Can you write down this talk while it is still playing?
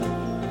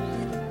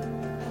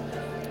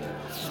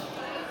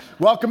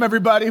Welcome,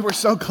 everybody. We're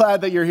so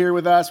glad that you're here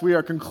with us. We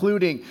are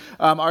concluding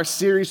our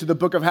series through the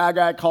book of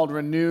Haggai called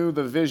Renew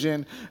the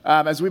Vision.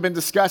 As we've been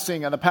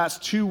discussing in the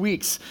past 2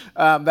 weeks,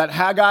 that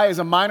Haggai is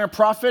a minor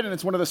prophet, and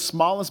it's one of the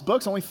smallest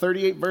books, only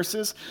 38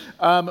 verses.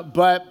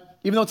 But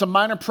even though it's a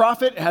minor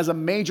prophet, it has a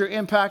major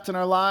impact in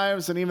our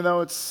lives. And even though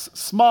it's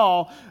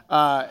small,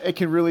 it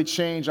can really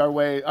change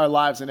our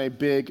lives in a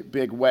big,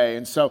 big way.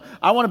 And so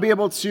I want to be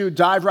able to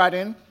dive right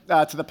in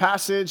to the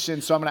passage.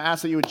 And so I'm going to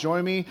ask that you would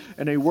join me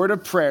in a word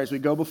of prayer as we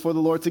go before the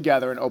Lord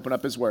together and open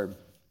up his word.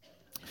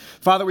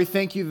 Father, we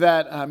thank you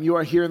that you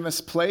are here in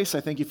this place. I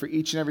thank you for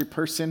each and every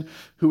person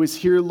who is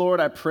here, Lord.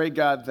 I pray,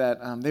 God,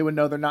 that they would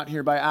know they're not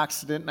here by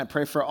accident. And I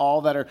pray for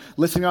all that are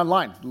listening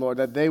online, Lord,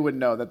 that they would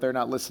know that they're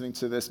not listening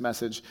to this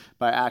message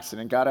by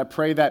accident. God, I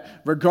pray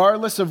that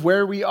regardless of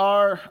where we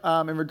are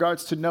in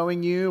regards to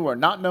knowing you or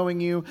not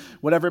knowing you,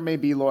 whatever it may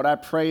be, Lord, I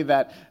pray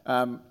that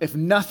if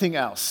nothing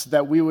else,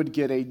 that we would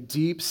get a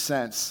deep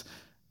sense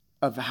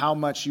of how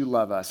much you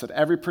love us, that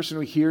every person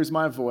who hears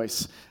my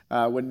voice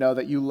would know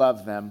that you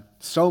love them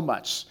so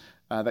much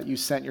that you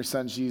sent your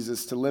son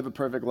Jesus to live a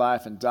perfect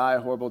life and die a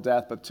horrible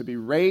death, but to be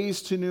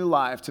raised to new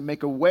life, to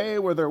make a way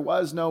where there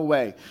was no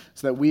way,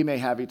 so that we may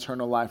have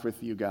eternal life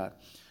with you, God.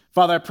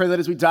 Father, I pray that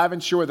as we dive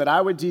into your word, that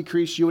I would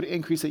decrease, you would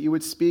increase, that you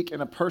would speak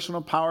in a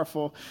personal,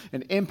 powerful,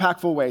 and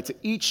impactful way to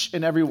each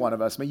and every one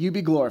of us. May you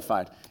be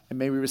glorified, and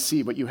may we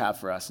receive what you have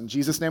for us. In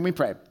Jesus' name we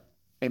pray.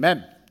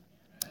 Amen.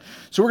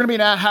 So we're going to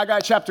be in Haggai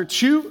chapter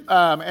 2,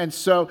 and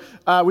so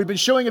we've been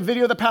showing a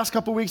video the past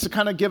couple weeks to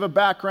kind of give a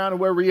background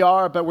of where we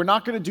are, but we're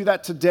not going to do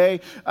that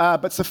today.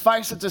 But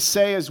suffice it to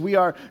say, as we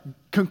are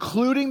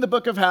concluding the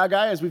book of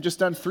Haggai, as we've just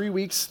done 3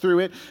 weeks through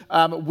it,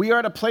 we are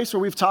at a place where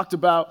we've talked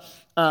about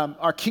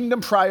our kingdom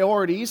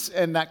priorities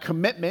and that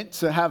commitment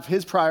to have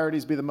his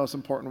priorities be the most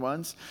important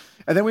ones.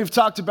 And then we've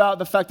talked about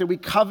the fact that we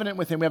covenant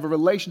with him. We have a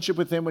relationship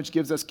with him, which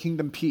gives us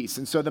kingdom peace.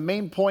 And so the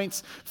main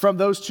points from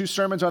those 2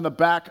 sermons are on the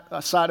back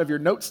side of your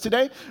notes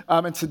today.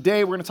 And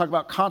today we're going to talk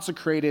about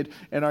consecrated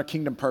and our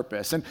kingdom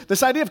purpose. And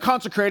this idea of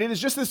consecrated is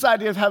just this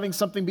idea of having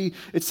something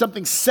it's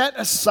something set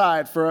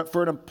aside for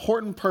an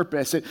important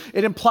purpose. It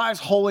implies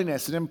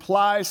holiness. It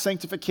implies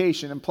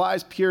sanctification. It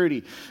implies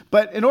purity.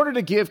 But in order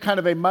to give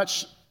kind of a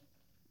much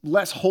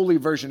less holy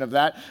version of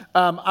that,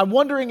 I'm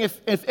wondering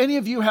if any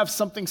of you have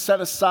something set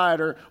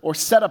aside or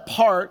set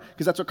apart,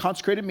 because that's what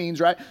consecrated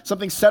means, right?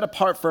 Something set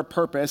apart for a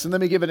purpose. And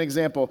let me give an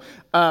example.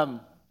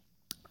 When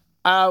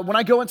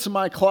I go into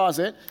my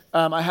closet,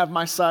 I have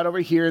my side over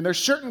here, and there's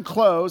certain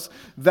clothes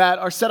that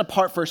are set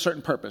apart for a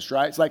certain purpose,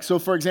 right? It's like, so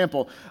for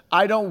example,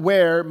 I don't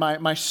wear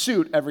my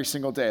suit every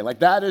single day. Like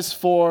that's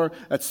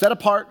set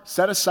apart,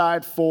 set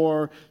aside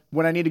for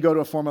when I need to go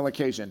to a formal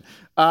occasion.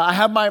 I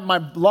have my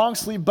long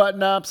sleeve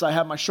button-ups, I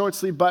have my short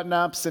sleeve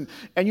button-ups, and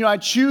I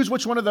choose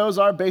which one of those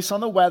are based on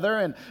the weather,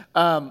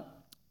 and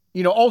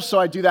also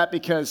I do that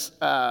because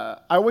I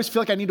always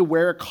feel like I need to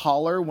wear a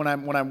collar when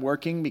I'm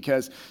working,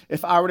 because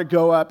if I were to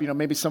go up,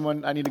 maybe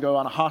I need to go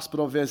on a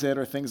hospital visit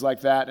or things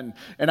like that, and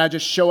I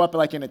just show up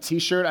like in a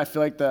t-shirt, I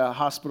feel like the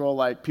hospital,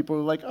 like people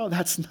are like, oh,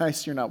 that's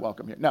nice, you're not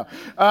welcome here. No,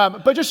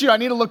 but just, I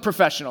need to look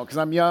professional because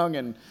I'm young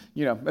and,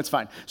 that's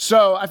fine.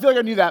 So I feel like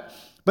I knew that.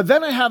 But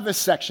then I have this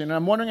section, and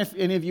I'm wondering if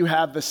any of you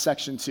have this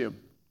section too.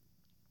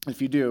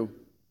 If you do,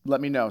 let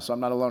me know so I'm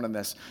not alone in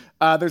this.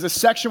 There's a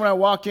section when I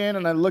walk in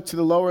and I look to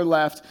the lower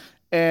left,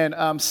 and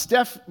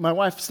my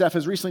wife Steph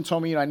has recently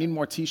told me, I need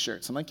more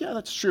t-shirts. I'm like, yeah,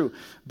 that's true.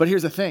 But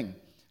here's the thing.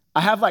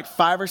 I have like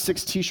 5 or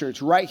 6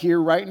 t-shirts right here,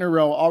 right in a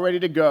row, all ready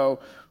to go,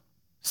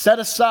 set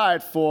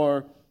aside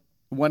for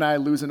when I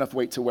lose enough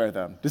weight to wear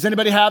them. Does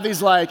anybody have these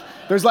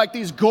there's like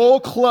these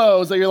goal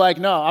clothes that you're like,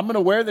 no, I'm going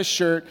to wear this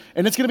shirt,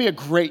 and it's going to be a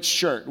great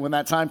shirt when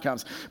that time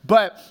comes.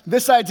 But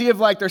this idea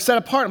of they're set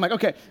apart, I'm like,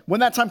 okay,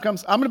 when that time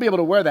comes, I'm going to be able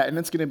to wear that, and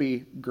it's going to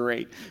be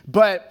great.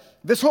 But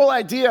this whole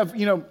idea of,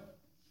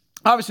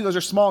 obviously those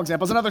are small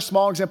examples. Another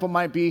small example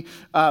might be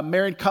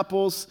married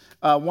couples.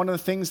 One of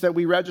the things that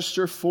we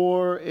register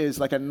for is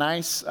like a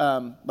nice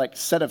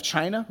set of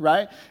china,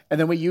 right? And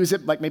then we use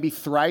it maybe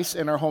thrice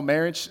in our whole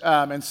marriage.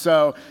 And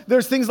so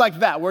there's things like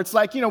that where it's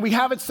we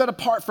have it set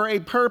apart for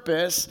a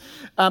purpose.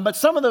 But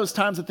some of those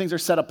times that things are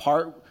set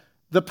apart,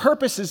 the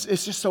purpose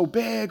is just so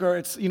big, or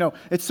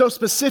it's so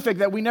specific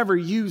that we never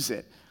use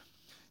it.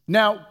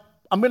 Now,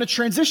 I'm going to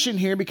transition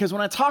here because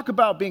when I talk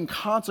about being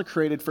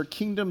consecrated for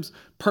kingdom's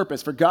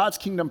purpose, for God's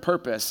kingdom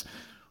purpose,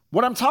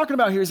 what I'm talking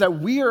about here is that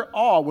we are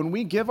all, when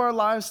we give our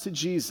lives to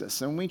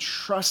Jesus and we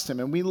trust him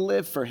and we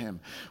live for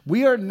him,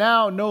 we are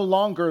now no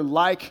longer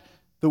like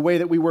the way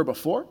that we were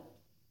before,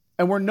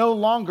 and we're no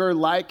longer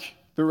like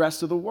the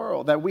rest of the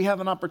world, that we have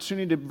an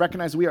opportunity to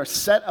recognize we are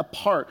set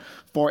apart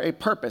for a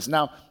purpose.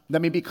 Now, let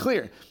me be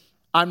clear.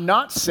 I'm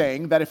not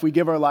saying that if we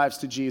give our lives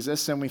to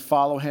Jesus and we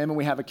follow him and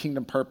we have a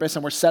kingdom purpose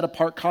and we're set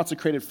apart,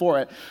 consecrated for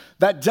it,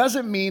 that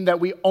doesn't mean that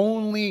we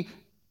only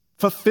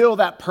fulfill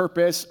that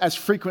purpose as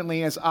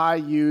frequently as I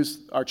use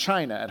our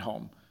china at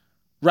home,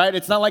 right?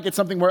 It's not like it's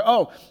something where,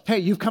 oh, hey,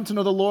 you've come to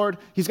know the Lord.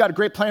 He's got a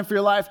great plan for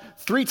your life.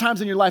 3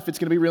 times in your life, it's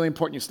going to be really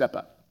important you step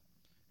up.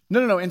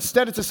 No.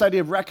 Instead, it's this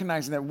idea of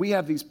recognizing that we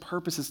have these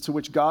purposes to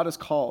which God has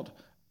called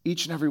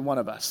each and every one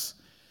of us.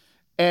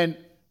 And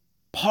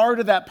part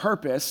of that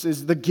purpose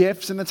is the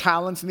gifts and the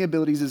talents and the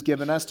abilities He's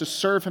given us to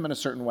serve Him in a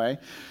certain way.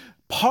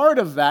 Part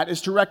of that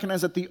is to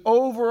recognize that the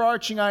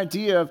overarching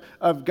idea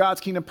of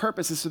God's kingdom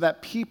purpose is so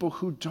that people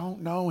who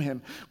don't know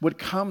Him would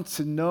come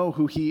to know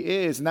who He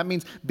is. And that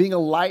means being a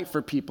light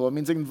for people. It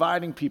means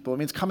inviting people. It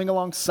means coming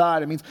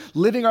alongside. It means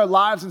living our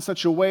lives in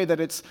such a way that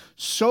it's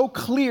so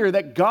clear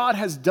that God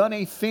has done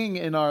a thing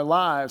in our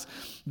lives,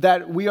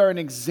 that we are an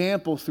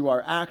example through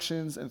our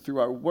actions and through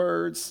our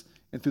words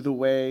and through the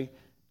way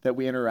that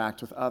we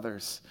interact with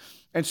others.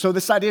 And so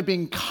this idea of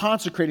being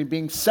consecrated,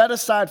 being set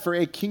aside for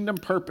a kingdom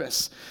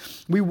purpose,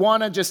 we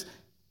want to just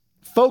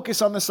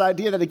focus on this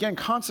idea that, again,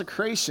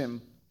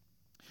 consecration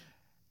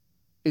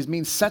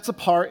means sets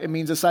apart. It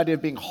means this idea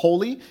of being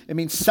holy. It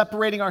means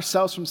separating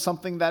ourselves from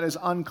something that is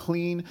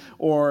unclean,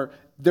 or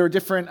there are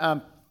different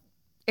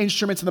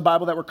instruments in the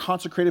Bible that were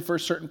consecrated for a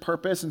certain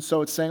purpose. And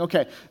so it's saying,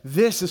 okay,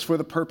 this is for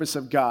the purpose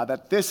of God,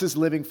 that this is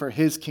living for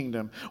His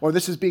kingdom, or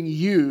this is being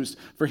used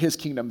for His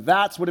kingdom.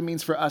 That's what it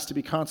means for us to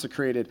be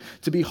consecrated,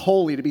 to be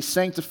holy, to be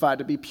sanctified,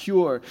 to be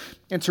pure,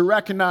 and to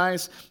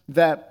recognize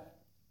that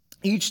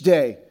each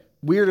day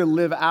we are to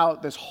live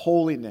out this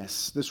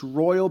holiness, this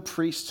royal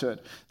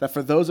priesthood, that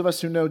for those of us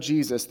who know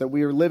Jesus, that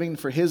we are living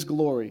for His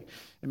glory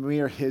and we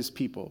are His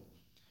people.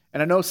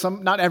 And I know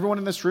not everyone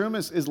in this room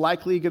is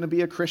likely going to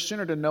be a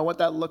Christian or to know what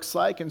that looks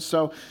like. And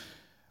so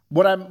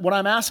what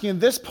I'm asking at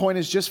this point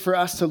is just for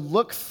us to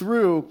look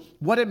through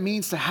what it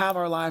means to have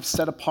our lives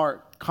set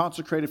apart,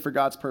 consecrated for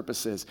God's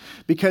purposes.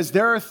 Because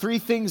there are three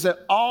things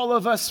that all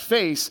of us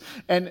face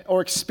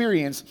or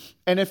experience.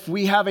 And if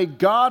we have a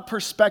God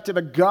perspective,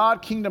 a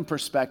God kingdom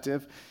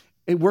perspective,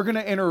 we're going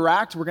to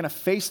interact, we're going to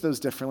face those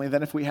differently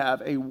than if we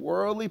have a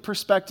worldly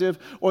perspective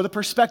or the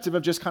perspective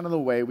of just kind of the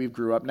way we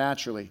grew up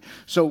naturally.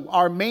 So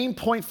our main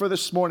point for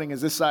this morning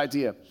is this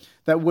idea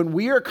that when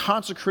we are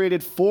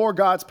consecrated for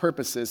God's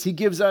purposes, He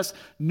gives us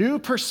new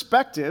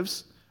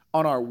perspectives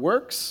on our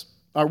woes,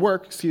 and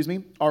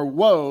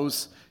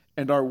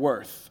our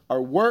worth.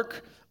 Our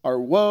work, our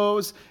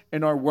woes,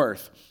 and our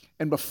worth.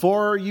 And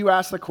before you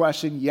ask the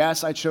question,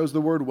 yes, I chose the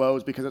word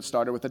woes because it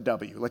started with a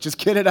W. Let's just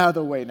get it out of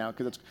the way now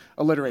because it's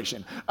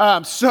alliteration.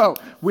 So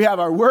we have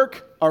our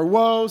work, our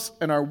woes,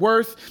 and our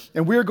worth.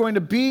 And we're going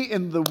to be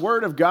in the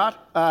Word of God,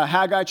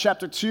 Haggai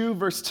chapter 2,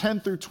 verse 10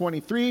 through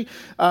 23.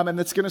 And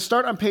it's going to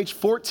start on page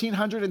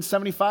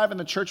 1475 in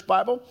the church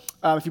Bible.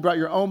 If you brought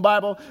your own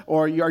Bible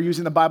or you are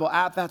using the Bible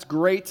app, that's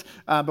great.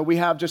 But we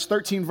have just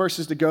 13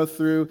 verses to go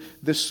through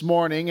this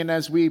morning. And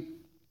as we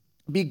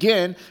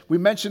begin, we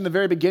mentioned in the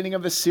very beginning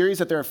of this series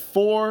that there are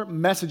 4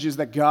 messages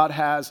that God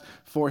has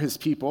for His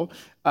people.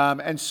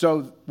 And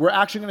so we're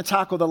actually going to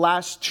tackle the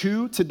last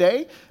 2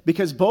 today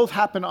because both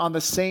happen on the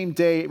same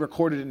day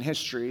recorded in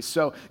history.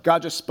 So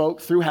God just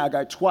spoke through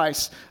Haggai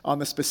twice on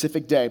the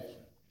specific day.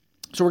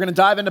 So we're going to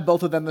dive into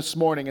both of them this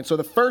morning. And so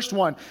the first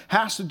one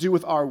has to do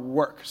with our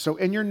work. So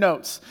in your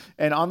notes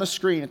and on the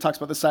screen, it talks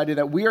about this idea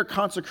that we are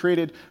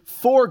consecrated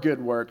for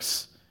good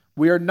works.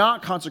 We are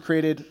not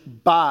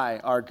consecrated by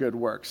our good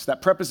works.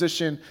 That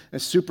preposition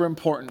is super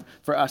important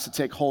for us to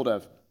take hold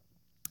of.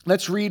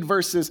 Let's read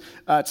verses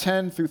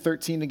 10 through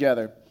 13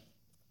 together.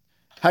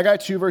 Haggai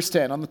 2, verse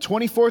 10. On the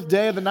 24th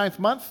day of the 9th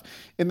month,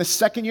 in the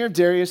 2nd year of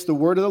Darius, the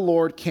word of the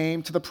Lord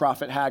came to the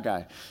prophet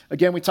Haggai.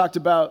 Again, we talked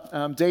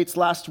about dates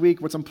last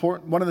week. What's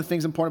important? One of the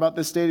things important about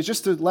this date is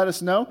just to let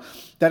us know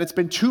that it's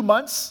been 2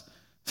 months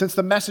since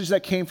the message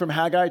that came from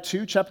Haggai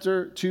 2,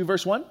 chapter 2,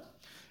 verse 1.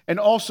 And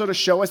also to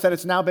show us that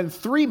it's now been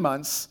 3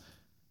 months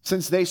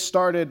since they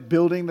started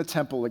building the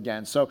temple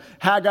again. So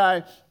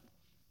Haggai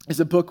is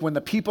a book when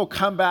the people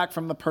come back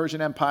from the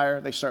Persian Empire,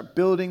 they start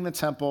building the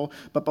temple.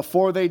 But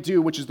before they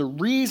do, which is the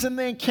reason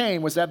they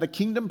came, was to have the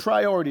kingdom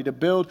priority to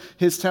build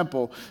His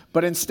temple.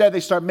 But instead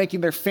they start making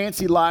their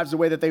fancy lives the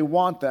way that they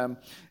want them.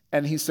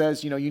 And He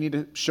says, you need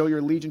to show your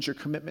allegiance, your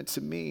commitment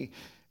to me.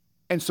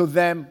 And so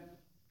then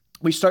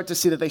we start to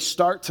see that they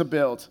start to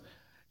build.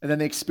 And then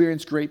they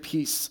experience great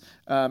peace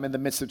in the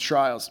midst of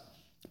trials.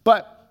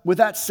 But with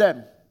that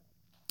said,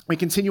 we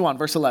continue on,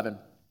 verse 11.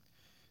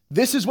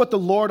 This is what the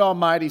Lord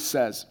Almighty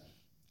says.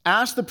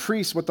 Ask the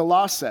priests what the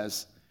law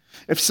says.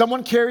 If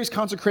someone carries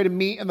consecrated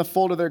meat in the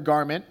fold of their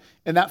garment,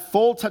 and that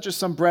fold touches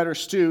some bread or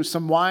stew,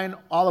 some wine,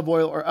 olive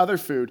oil, or other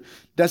food,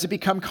 does it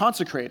become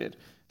consecrated?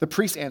 The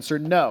priest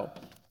answered, no.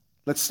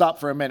 Let's stop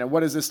for a minute.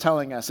 What is this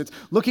telling us? It's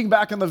looking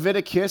back in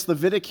Leviticus.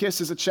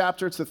 Leviticus is a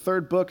chapter. It's the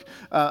 3rd book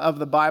of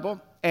the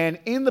Bible. And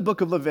in the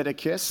book of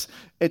Leviticus,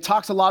 it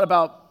talks a lot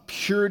about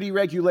purity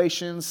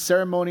regulations,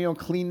 ceremonial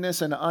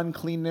cleanness and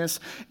uncleanness.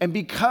 And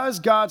because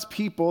God's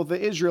people,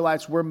 the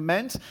Israelites, were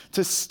meant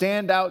to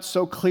stand out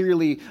so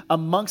clearly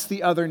amongst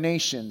the other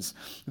nations,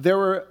 there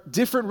were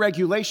different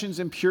regulations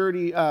and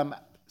purity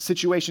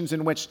situations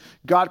in which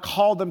God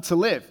called them to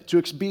live,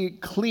 to be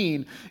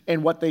clean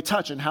in what they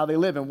touch and how they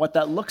live and what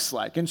that looks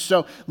like. And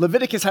so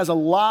Leviticus has a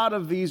lot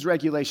of these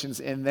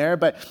regulations in there,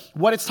 but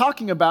what it's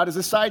talking about is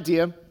this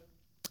idea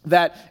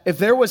that if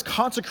there was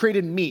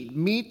consecrated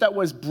meat that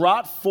was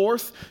brought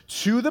forth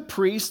to the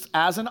priest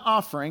as an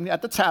offering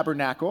at the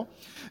tabernacle,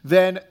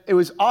 then it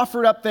was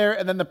offered up there,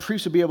 and then the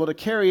priest would be able to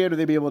carry it or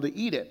they'd be able to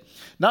eat it.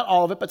 Not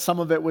all of it, but some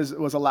of it was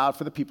allowed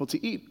for the people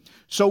to eat.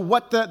 So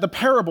what the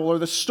parable or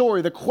the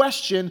story, the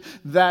question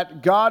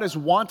that God is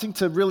wanting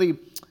to really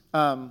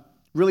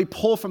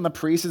pull from the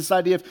priest is this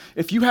idea of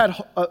if you had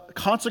a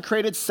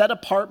consecrated,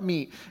 set-apart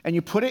meat and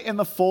you put it in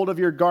the fold of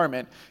your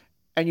garment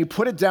and you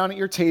put it down at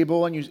your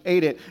table and you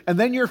ate it, and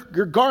then your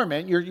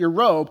garment, your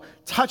robe,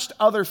 touched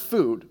other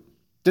food,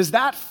 does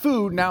that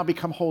food now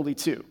become holy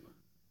too?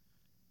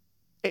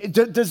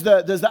 Does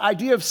the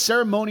idea of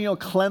ceremonial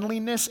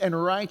cleanliness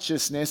and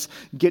righteousness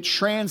get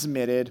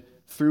transmitted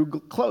through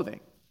clothing?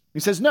 He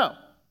says, no,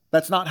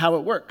 that's not how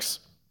it works.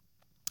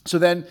 So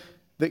then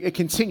it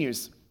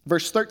continues.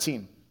 Verse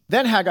 13.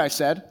 Then Haggai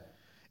said,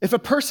 if a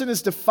person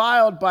is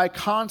defiled by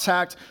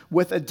contact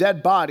with a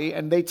dead body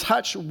and they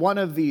touch one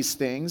of these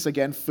things,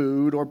 again,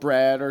 food or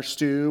bread or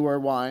stew or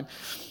wine,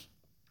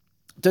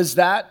 do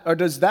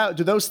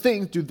those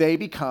things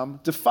become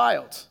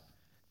defiled?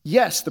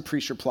 Yes, the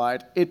priest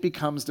replied, it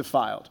becomes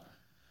defiled.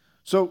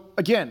 So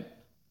again,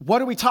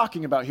 what are we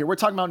talking about here? We're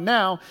talking about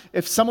now,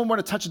 if someone were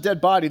to touch a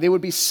dead body, they would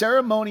be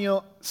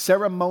ceremonially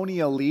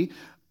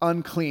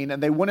unclean,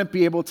 and they wouldn't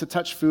be able to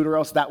touch food, or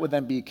else that would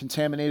then be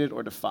contaminated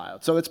or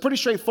defiled. So it's pretty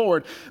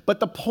straightforward, but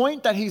the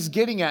point that he's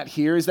getting at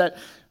here is that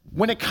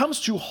when it comes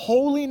to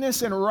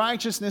holiness and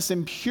righteousness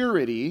and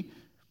purity,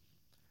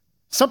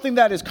 something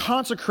that is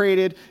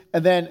consecrated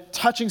and then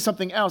touching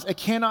something else, it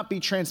cannot be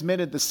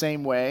transmitted the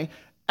same way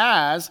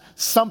as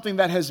something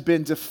that has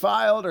been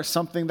defiled or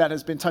something that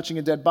has been touching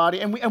a dead body.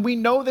 And we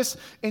know this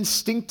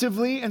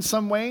instinctively in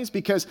some ways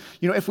because,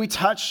 if we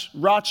touch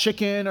raw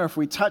chicken or if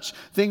we touch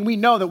thing, we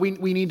know that we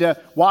need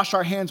to wash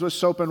our hands with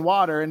soap and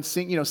water and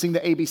sing the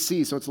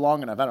ABC so it's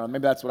long enough. I don't know,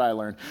 maybe that's what I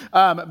learned.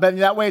 But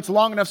that way it's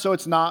long enough so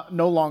it's no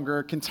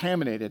longer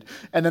contaminated.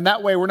 And then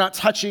that way we're not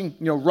touching,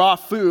 raw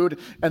food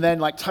and then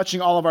like touching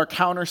all of our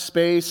counter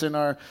space and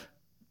our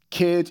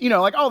kids,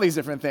 like all these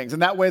different things.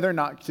 And that way they're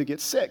not to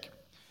get sick.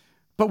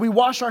 But we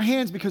wash our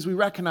hands because we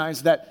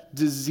recognize that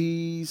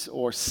disease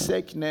or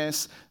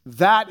sickness,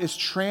 that is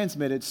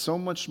transmitted so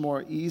much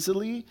more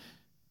easily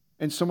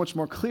and so much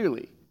more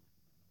clearly.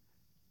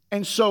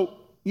 And so,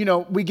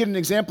 we get an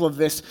example of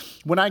this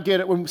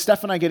when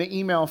Steph and I get an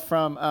email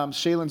from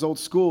Shaylin's old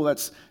school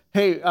that's,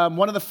 hey,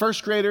 one of the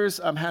first graders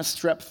has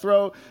strep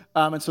throat,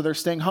 and so they're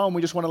staying home.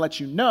 We just want to let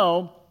you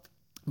know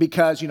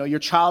because, your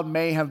child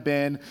may have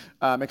been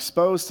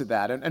exposed to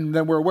that. And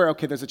then we're aware,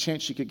 okay, there's a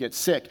chance she could get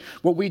sick.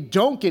 What we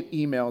don't get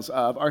emails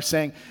of are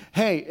saying,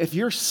 hey, if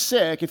you're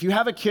sick, if you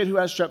have a kid who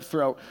has strep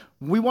throat,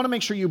 we want to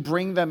make sure you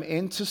bring them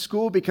into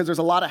school because there's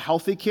a lot of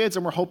healthy kids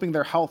and we're hoping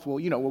their health will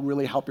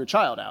really help your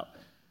child out.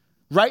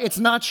 Right? It's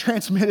not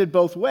transmitted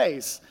both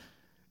ways.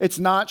 It's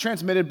not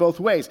transmitted both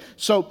ways.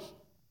 So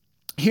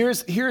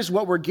here's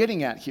what we're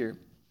getting at here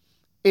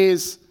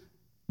is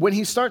when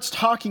he starts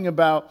talking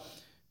about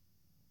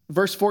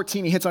Verse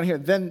 14, he hits on here.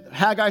 Then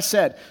Haggai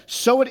said,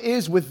 so it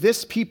is with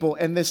this people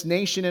and this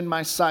nation in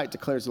my sight,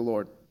 declares the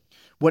Lord.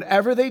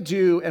 Whatever they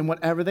do and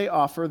whatever they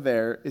offer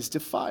there is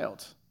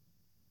defiled.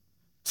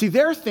 See,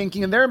 they're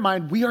thinking in their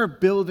mind, we are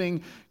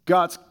building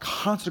God's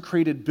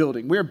consecrated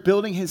building. We are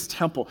building his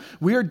temple.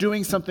 We are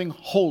doing something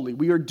holy.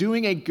 We are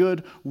doing a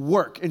good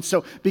work. And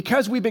so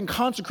because we've been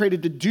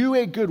consecrated to do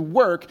a good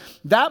work,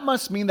 that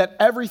must mean that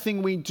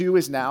everything we do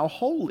is now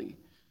holy.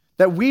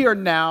 That we are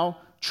now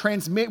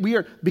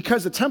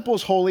because the temple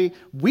is holy,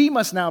 we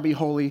must now be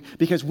holy.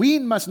 Because we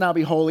must now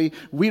be holy,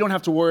 we don't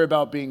have to worry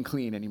about being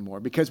clean anymore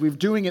because we're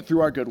doing it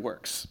through our good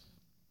works.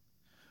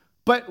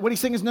 But what he's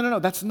saying is, no,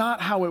 that's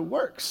not how it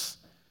works.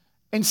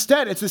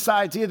 Instead, it's this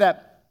idea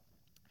that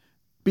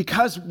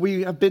because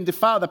we have been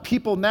defiled, the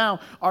people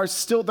now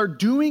they're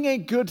doing a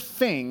good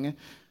thing,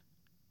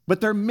 but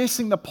they're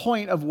missing the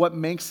point of what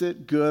makes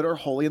it good or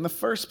holy in the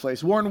first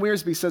place. Warren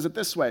Wiersbe says it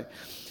this way.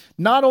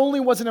 Not only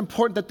was it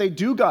important that they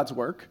do God's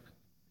work,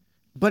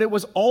 but it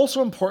was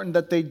also important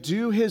that they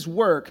do his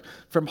work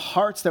from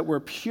hearts that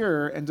were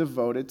pure and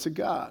devoted to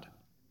God.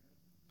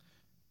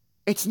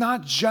 It's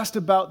not just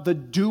about the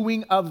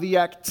doing of the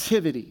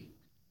activity.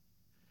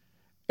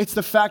 It's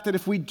the fact that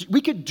if we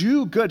could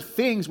do good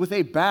things with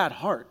a bad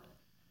heart.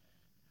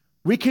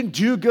 We can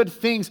do good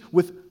things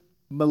with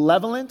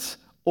malevolent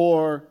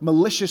or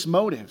malicious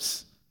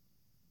motives.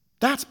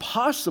 That's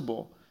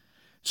possible.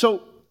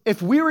 So if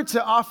we were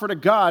to offer to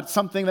God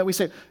something that we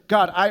say,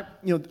 God,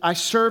 I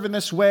serve in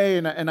this way,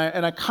 and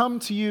I come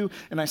to you,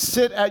 and I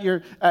sit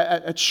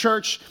at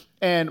church,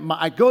 and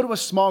I go to a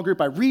small group,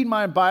 I read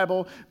my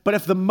Bible, but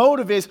if the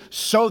motive is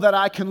so that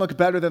I can look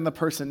better than the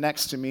person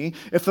next to me,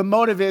 if the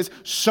motive is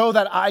so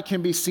that I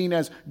can be seen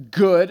as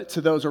good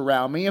to those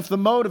around me, if the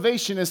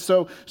motivation is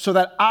so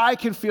that I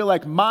can feel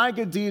like my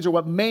good deeds are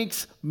what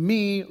makes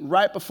me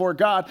right before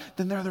God,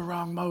 then they're the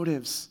wrong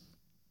motives,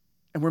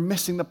 and we're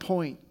missing the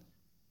point.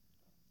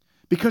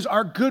 Because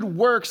our good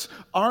works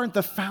aren't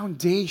the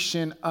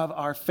foundation of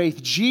our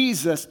faith.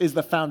 Jesus is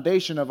the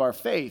foundation of our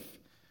faith.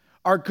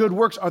 Our good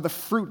works are the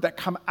fruit that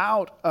come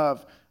out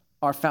of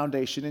our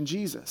foundation in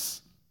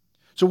Jesus.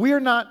 So we are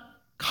not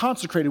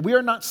consecrated. We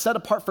are not set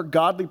apart for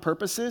godly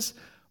purposes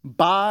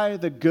by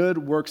the good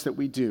works that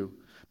we do.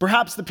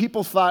 Perhaps the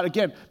people thought,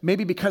 again,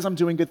 maybe because I'm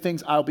doing good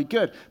things, I'll be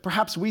good.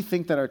 Perhaps we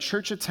think that our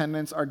church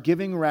attendance, our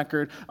giving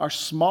record, our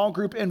small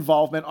group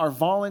involvement, our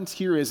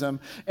volunteerism,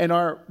 and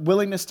our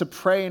willingness to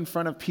pray in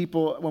front of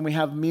people when we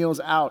have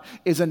meals out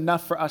is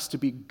enough for us to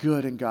be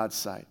good in God's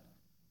sight.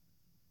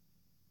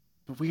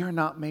 But we are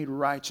not made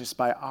righteous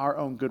by our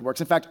own good works.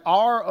 In fact,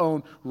 our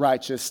own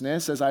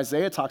righteousness, as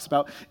Isaiah talks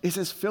about, is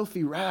as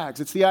filthy rags.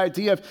 It's the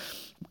idea of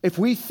if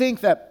we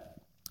think that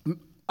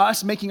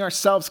us making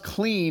ourselves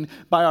clean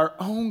by our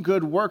own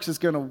good works is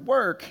going to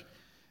work,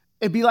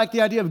 it'd be like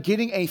the idea of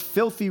getting a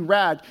filthy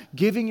rag,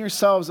 giving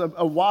yourselves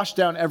a wash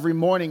down every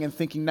morning and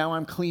thinking, now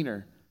I'm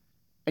cleaner.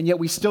 And yet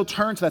we still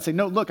turn to that and say,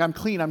 no, look, I'm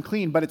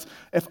clean. But it's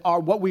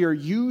what we are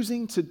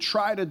using to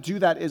try to do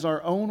that is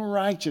our own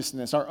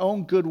righteousness, our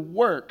own good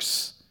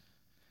works,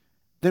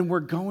 then we're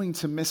going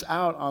to miss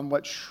out on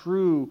what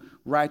true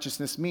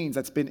righteousness means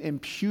that's been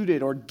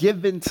imputed or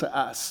given to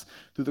us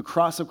through the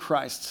cross of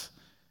Christ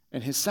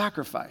and his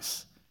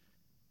sacrifice.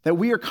 That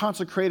we are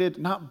consecrated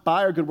not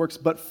by our good works,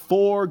 but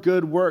for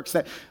good works.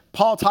 That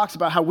Paul talks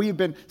about how we've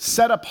been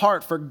set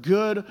apart for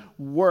good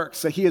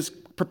works, that he has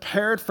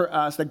prepared for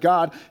us, that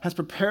God has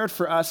prepared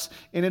for us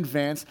in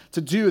advance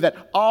to do, that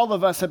all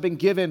of us have been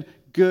given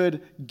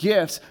good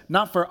gifts,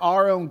 not for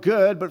our own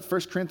good, but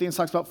 1 Corinthians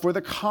talks about for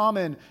the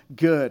common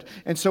good.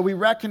 And so we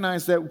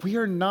recognize that we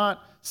are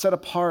not set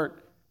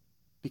apart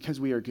because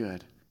we are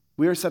good.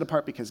 We are set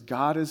apart because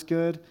God is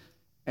good,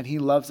 and he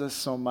loves us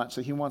so much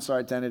that he wants our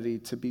identity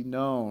to be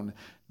known,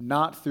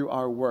 not through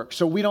our work.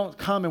 So we don't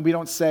come and we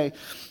don't say,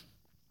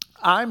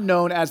 I'm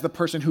known as the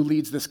person who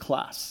leads this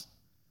class.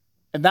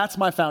 And that's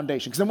my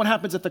foundation. Because then what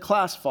happens if the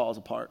class falls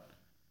apart?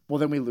 Well,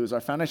 then we lose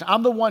our foundation.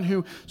 I'm the one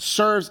who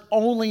serves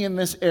only in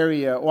this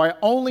area, or I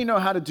only know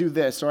how to do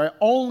this, or I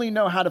only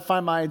know how to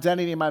find my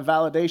identity and my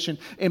validation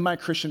in my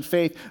Christian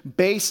faith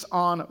based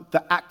on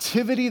the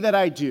activity that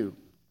I do.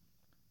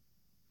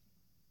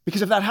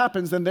 Because if that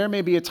happens, then there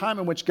may be a time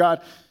in which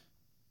God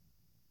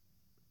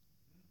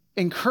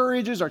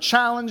encourages or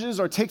challenges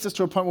or takes us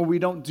to a point where we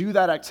don't do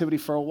that activity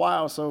for a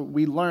while, so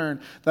we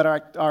learn that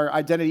our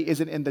identity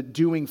isn't in the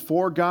doing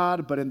for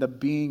God, but in the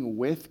being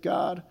with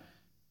God,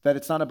 that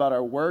it's not about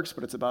our works,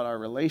 but it's about our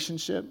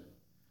relationship.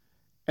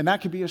 And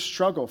that could be a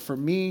struggle for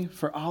me,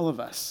 for all of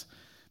us.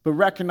 But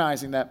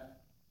recognizing that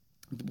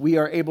we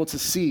are able to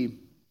see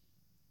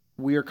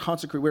we are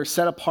consecrated, we're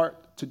set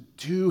apart to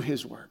do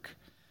his work.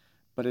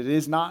 But it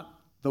is not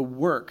the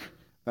work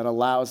that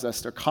allows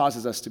us or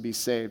causes us to be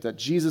saved. That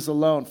Jesus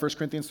alone, 1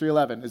 Corinthians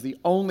 3:11, is the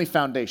only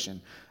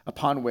foundation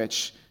upon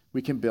which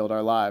we can build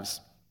our lives.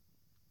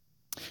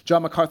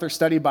 John MacArthur's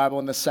study Bible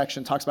in this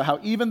section talks about how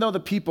even though the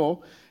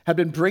people had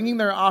been bringing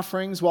their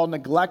offerings while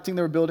neglecting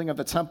the rebuilding of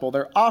the temple,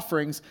 their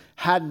offerings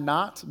had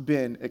not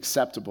been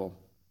acceptable.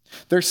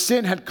 Their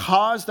sin had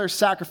caused their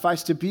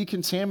sacrifice to be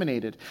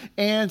contaminated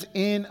and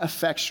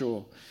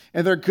ineffectual.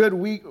 And their good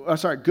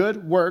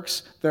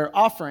works, their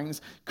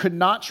offerings, could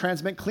not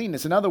transmit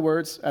cleanness. In other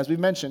words, as we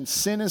mentioned,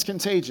 sin is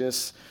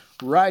contagious,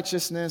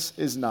 righteousness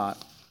is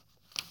not.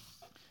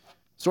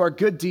 So our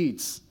good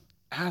deeds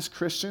as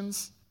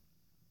Christians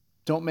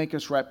don't make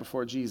us right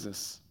before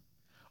Jesus.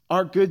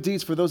 Our good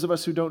deeds, for those of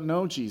us who don't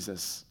know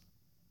Jesus,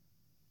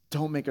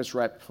 don't make us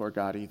right before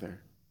God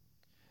either.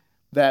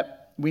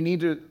 That we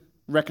need to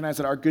recognize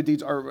that our good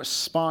deeds are a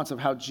response of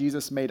how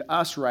Jesus made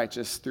us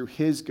righteous through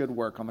his good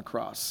work on the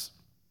cross.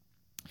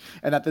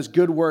 And that this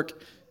good work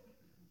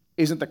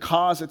isn't the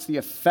cause, it's the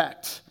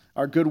effect.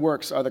 Our good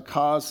works are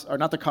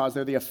not the cause,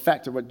 they're the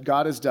effect of what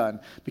God has done.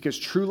 Because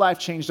true life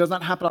change does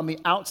not happen on the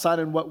outside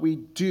in what we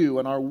do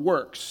and our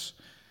works.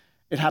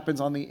 It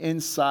happens on the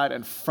inside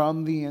and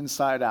from the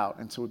inside out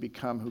until we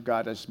become who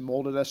God has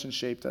molded us and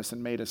shaped us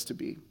and made us to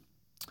be.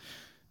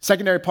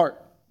 Secondary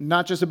part,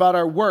 not just about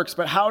our works,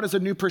 but how does a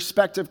new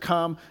perspective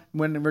come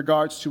when in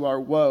regards to our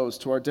woes,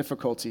 to our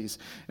difficulties?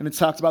 And it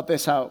talks about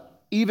this, how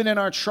even in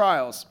our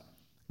trials,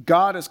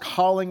 God is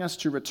calling us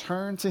to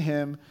return to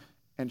him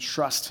and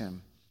trust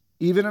him.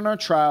 Even in our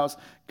trials,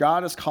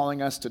 God is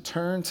calling us to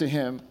return to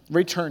him,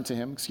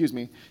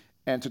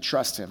 and to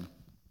trust him.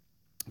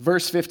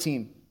 Verse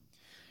 15,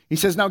 he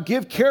says, now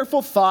give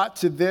careful thought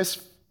to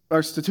this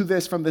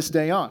from this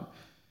day on.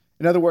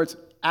 In other words,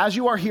 as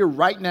you are here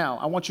right now,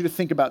 I want you to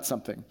think about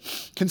something.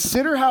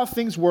 Consider how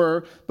things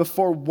were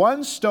before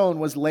one stone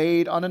was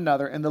laid on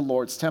another in the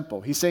Lord's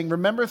temple. He's saying,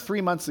 remember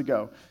 3 months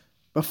ago,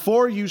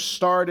 before you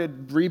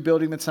started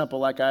rebuilding the temple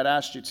like I had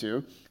asked you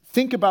to,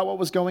 think about what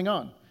was going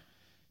on.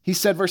 He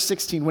said, verse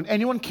 16, when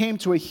anyone came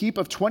to a heap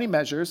of 20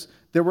 measures,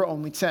 there were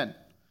only 10.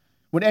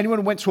 When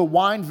anyone went to a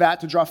wine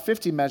vat to draw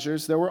 50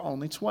 measures, there were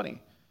only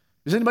 20.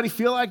 Does anybody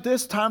feel like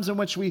this? Times in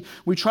which we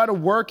try to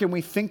work and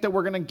we think that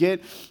we're going to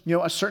get,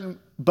 a certain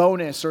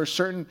bonus or a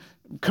certain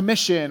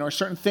commission or a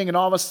certain thing, and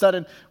all of a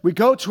sudden we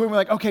go to it and we're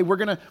like, okay, we're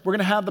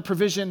gonna have the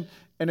provision,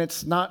 and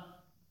it's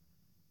not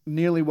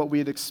nearly what we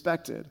had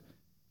expected.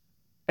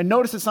 And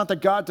notice it's not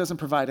that God doesn't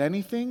provide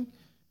anything,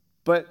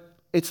 but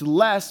it's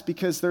less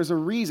because there's a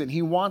reason.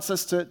 He wants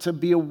us to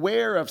be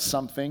aware of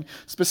something,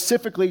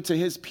 specifically to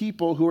his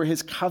people who are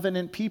his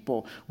covenant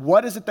people.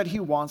 What is it that he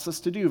wants us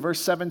to do?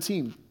 Verse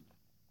 17.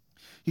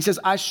 He says,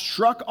 I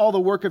struck all the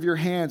work of your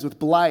hands with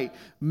blight,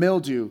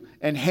 mildew,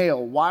 and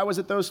hail. Why was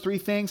it those three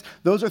things?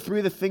 Those are three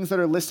of the things that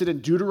are listed in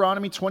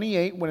Deuteronomy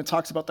 28 when it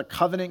talks about the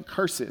covenant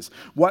curses.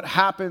 What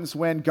happens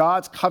when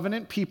God's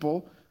covenant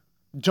people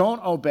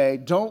don't obey,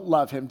 don't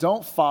love him,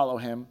 don't follow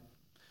him?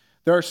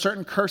 There are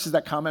certain curses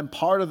that come, and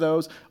part of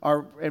those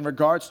are in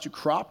regards to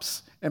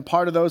crops, and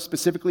part of those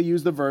specifically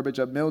use the verbiage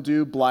of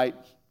mildew, blight,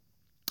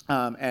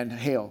 and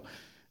hail.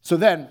 So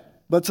then,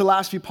 let's the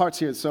last few parts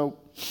here. So,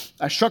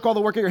 I struck all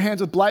the work of your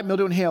hands with blight,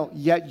 mildew, and hail,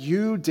 yet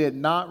you did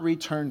not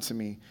return to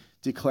me,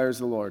 declares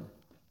the Lord.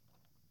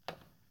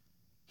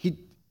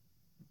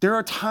 There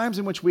are times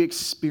in which we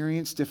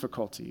experience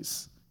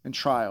difficulties and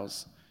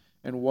trials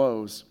and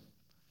woes.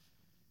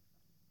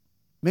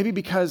 Maybe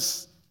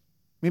because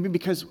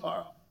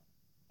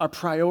our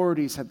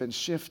priorities have been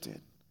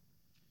shifted.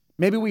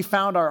 Maybe we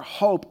found our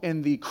hope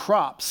in the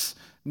crops,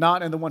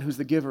 not in the one who's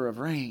the giver of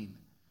rain.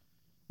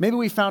 Maybe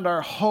we found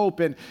our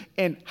hope in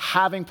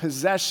having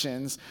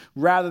possessions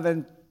rather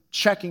than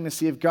checking to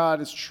see if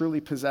God is truly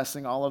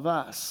possessing all of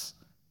us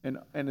and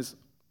is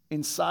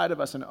inside of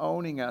us and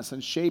owning us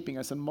and shaping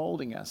us and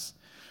molding us.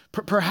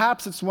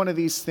 Perhaps it's one of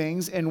these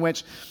things in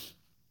which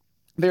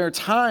there are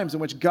times in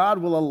which God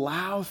will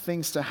allow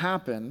things to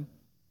happen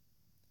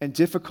and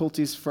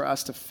difficulties for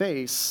us to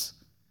face.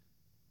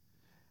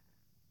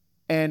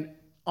 And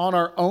on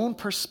our own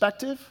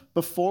perspective,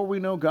 before we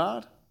know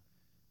God,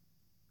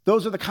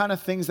 those are the kind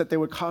of things that they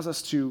would cause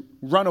us to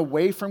run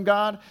away from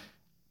God,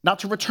 not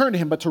to return to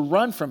him, but to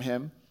run from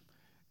him,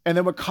 and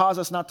then would cause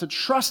us not to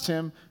trust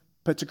him,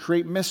 but to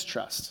create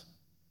mistrust.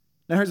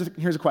 Now,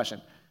 here's a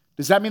question.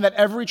 Does that mean that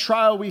every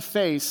trial we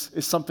face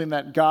is something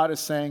that God is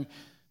saying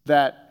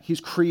that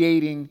he's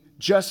creating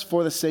just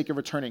for the sake of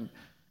returning?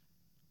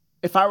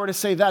 If I were to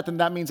say that, then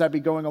that means I'd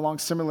be going along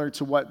similar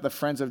to what the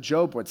friends of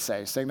Job would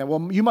say, saying that,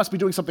 well, you must be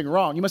doing something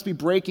wrong. You must be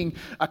breaking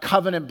a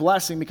covenant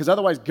blessing because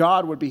otherwise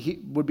God would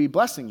be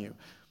blessing you.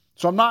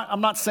 So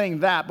I'm not saying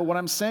that, but what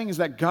I'm saying is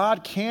that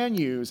God can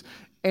use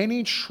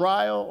any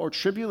trial or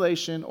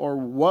tribulation or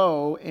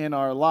woe in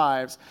our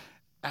lives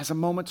as a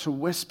moment to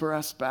whisper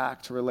us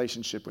back to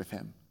relationship with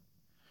him.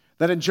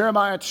 That in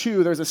Jeremiah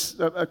 2, there's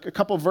a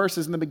couple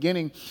verses in the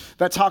beginning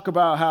that talk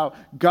about how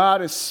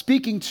God is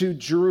speaking to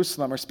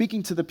Jerusalem or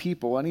speaking to the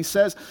people. And he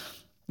says,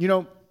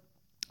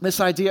 this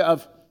idea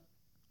of,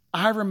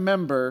 I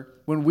remember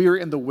when we were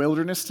in the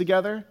wilderness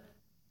together,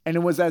 and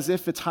it was as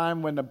if a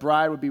time when the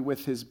bride would be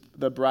with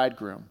the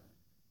bridegroom.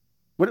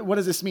 What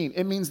does this mean?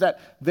 It means that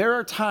there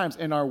are times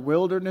in our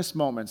wilderness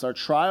moments, our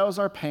trials,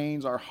 our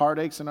pains, our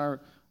heartaches, and our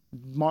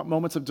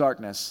moments of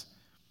darkness,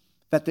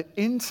 that the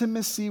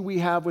intimacy we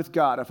have with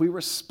God, if we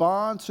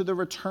respond to the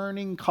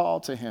returning call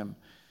to him,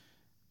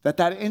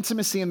 that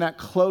intimacy and that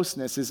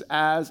closeness is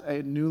as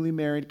a newly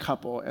married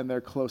couple and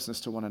their closeness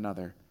to one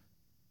another.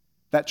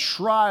 That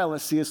trial,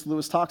 as C.S.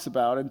 Lewis talks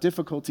about, and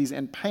difficulties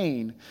and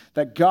pain,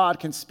 that God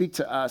can speak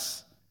to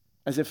us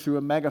as if through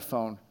a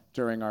megaphone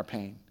during our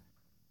pain.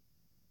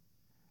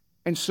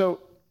 And so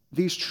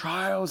these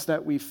trials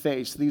that we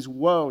face, these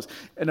woes,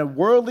 in a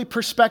worldly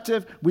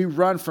perspective, we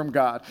run from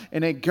God.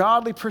 In a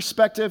godly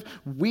perspective,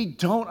 we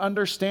don't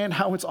understand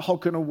how it's all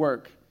going to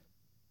work.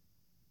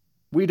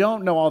 We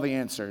don't know all the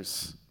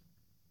answers,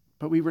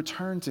 but we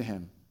return to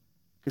him.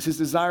 Because his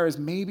desire is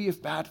maybe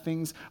if bad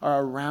things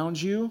are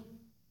around you,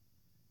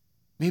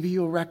 maybe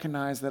you'll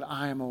recognize that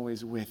I am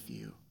always with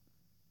you.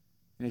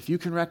 And if you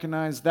can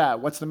recognize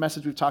that, what's the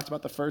message we've talked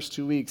about the first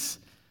 2 weeks?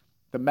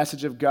 The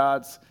message of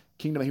God's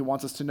kingdom he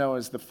wants us to know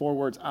is the 4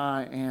 words,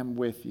 I am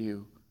with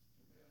you.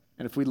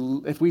 And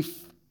if we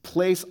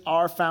place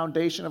our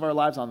foundation of our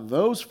lives on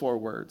those 4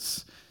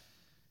 words,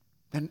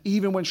 then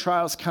even when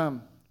trials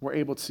come, we're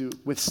able to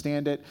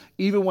withstand it.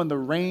 Even when the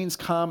rains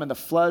come and the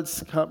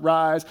floods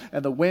rise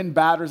and the wind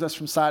batters us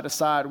from side to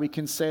side, we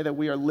can say that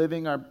we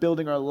are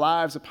building our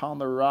lives upon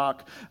the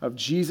rock of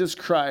Jesus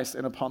Christ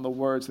and upon the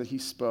words that he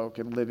spoke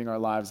and living our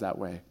lives that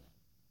way.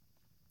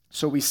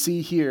 So we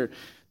see here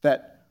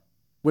that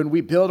when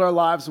we build our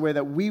lives the way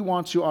that we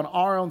want to on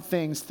our own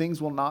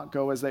things will not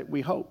go as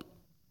we hope.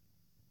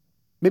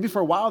 Maybe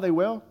for a while they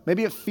will.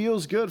 Maybe it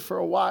feels good for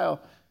a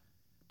while.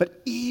 But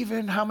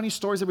even, how many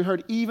stories have we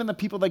heard? Even the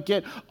people that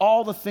get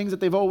all the things that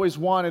they've always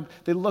wanted,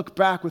 they look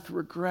back with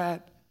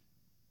regret.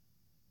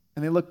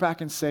 And they look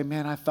back and say,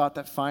 man, I thought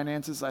that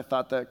finances, I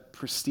thought that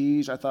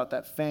prestige, I thought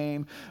that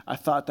fame, I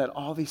thought that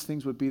all these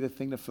things would be the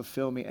thing to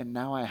fulfill me. And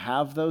now I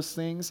have those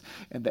things,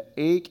 and the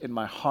ache in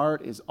my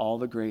heart is all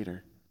the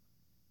greater.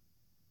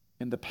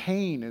 And the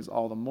pain is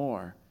all the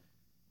more.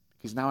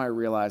 Because now I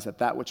realize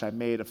that which I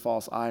made a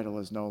false idol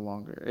is no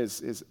longer,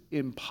 is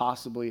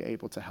impossibly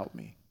able to help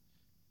me.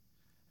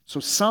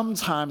 So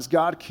sometimes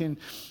God can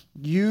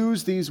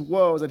use these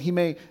woes and he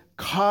may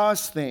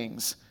cause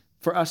things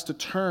for us to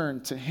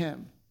turn to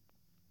him.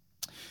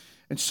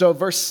 And so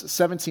verse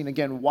 17,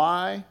 again,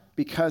 why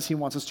because he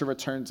wants us to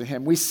return to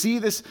him. We see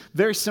this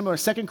very similar.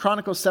 2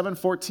 Chronicles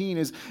 7:14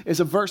 is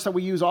a verse that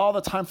we use all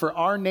the time for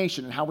our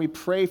nation and how we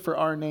pray for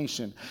our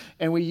nation.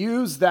 And we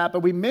use that, but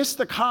we miss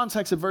the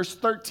context of verse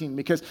 13,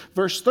 because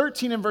verse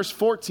 13 and verse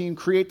 14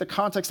 create the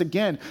context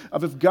again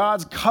of if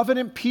God's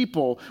covenant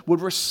people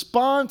would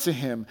respond to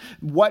him,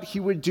 what he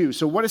would do.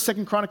 So what is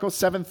 2 Chronicles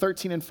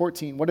 7:13 and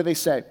 14? What do they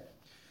say?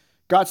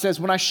 God says,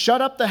 when I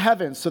shut up the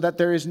heavens so that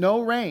there is no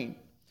rain,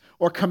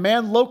 or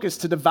command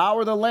locusts to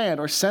devour the land,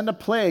 or send a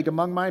plague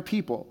among my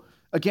people.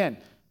 Again,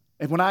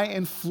 and when I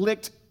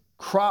inflict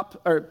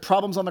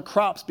problems on the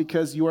crops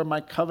because you are my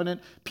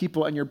covenant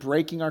people and you're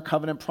breaking our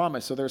covenant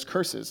promise, so there's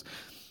curses.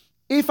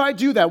 If I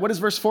do that, what does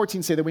verse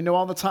 14 say that we know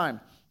all the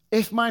time?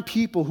 If my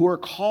people who are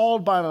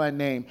called by my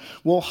name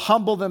will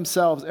humble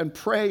themselves and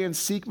pray and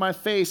seek my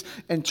face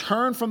and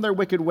turn from their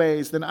wicked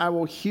ways, then I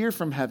will hear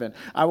from heaven.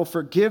 I will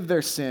forgive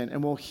their sin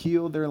and will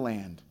heal their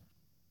land.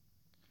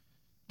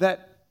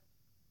 That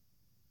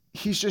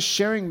he's just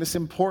sharing this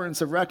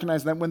importance of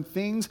recognizing that when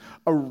things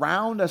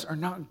around us are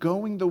not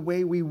going the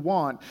way we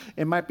want,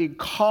 it might be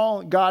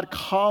God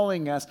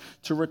calling us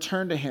to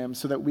return to him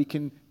so that we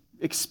can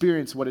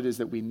experience what it is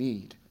that we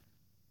need.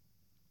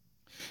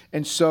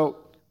 And so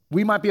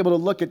we might be able to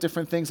look at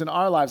different things in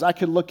our lives. I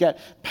could look at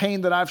pain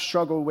that I've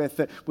struggled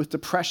with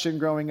depression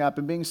growing up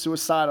and being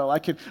suicidal. I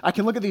can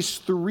look at these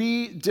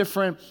three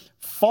different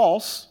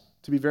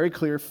to be very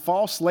clear,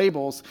 false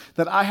labels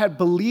that I had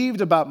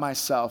believed about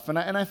myself. And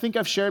I think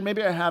I've shared,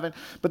 maybe I haven't,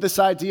 but this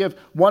idea of,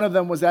 one of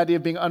them was the idea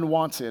of being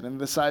unwanted, and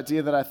this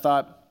idea that I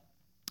thought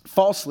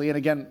falsely, and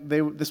again,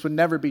 this would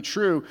never be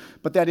true,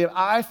 but the idea of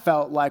I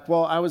felt like,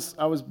 well, I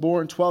was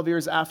born 12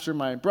 years after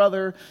my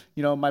brother,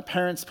 my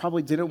parents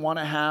probably didn't want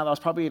to have, I was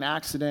probably an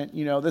accident,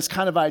 this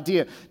kind of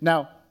idea.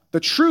 Now, the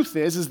truth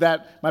is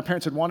that my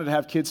parents had wanted to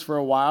have kids for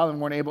a while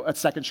and weren't able, a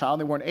second child,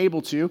 and they weren't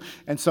able to,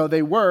 and so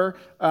they were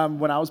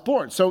when I was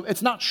born. So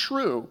it's not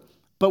true,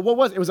 but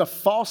it was a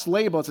false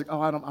label. It's like,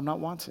 I'm not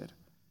wanted.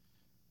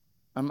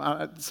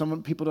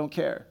 Some people don't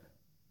care.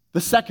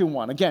 The second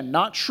one, again,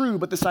 not true,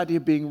 but this idea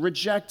of being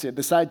rejected,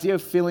 this idea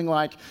of feeling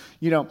like,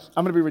 I'm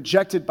going to be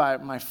rejected by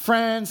my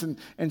friends,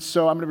 and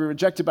so I'm going to be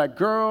rejected by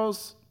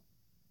girls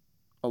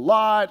a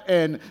lot,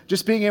 and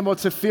just being able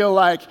to feel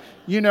like,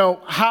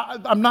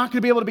 I'm not going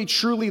to be able to be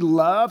truly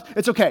loved.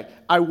 It's okay.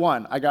 I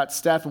won. I got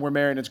Steph, and we're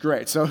married, and it's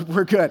great, so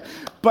we're good.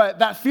 But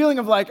that feeling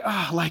of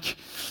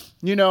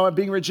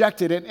being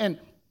rejected, and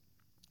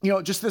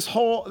just this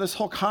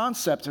whole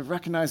concept of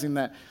recognizing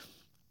that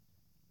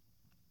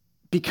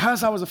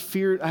because I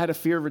had a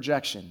fear of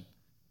rejection,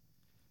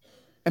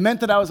 it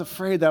meant that I was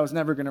afraid that I was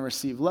never going to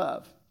receive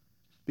love.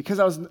 Because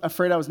I was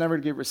afraid I was never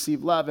going to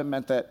receive love, it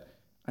meant that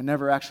I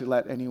never actually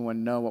let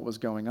anyone know what was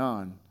going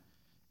on.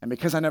 And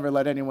because I never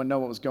let anyone know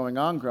what was going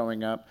on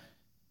growing up,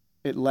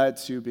 it led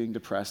to being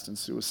depressed and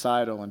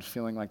suicidal and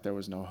feeling like there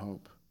was no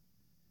hope.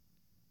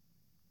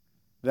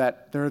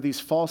 That there are these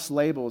false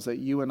labels that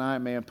you and I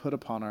may have put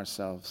upon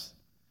ourselves,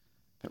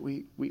 that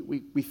we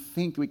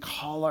think we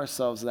call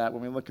ourselves that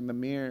when we look in the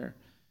mirror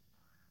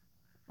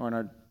or in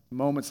our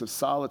moments of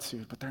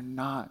solitude, but they're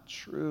not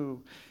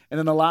true. And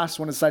then the last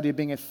one is this idea of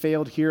being a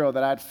failed hero,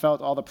 that I'd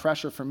felt all the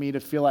pressure for me to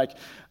feel like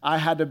I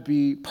had to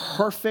be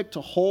perfect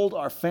to hold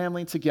our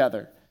family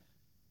together.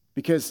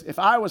 Because if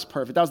I was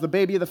perfect, I was the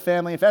baby of the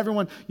family. If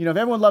everyone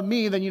loved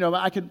me, then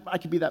I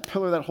could be that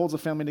pillar that holds the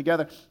family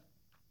together.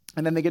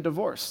 And then they get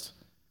divorced.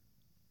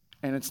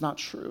 And it's not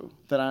true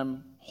that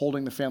I'm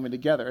holding the family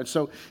together. And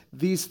so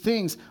these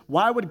things,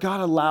 why would God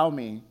allow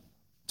me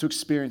to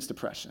experience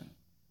depression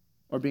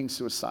or being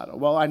suicidal?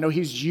 Well, I know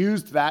he's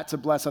used that to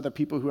bless other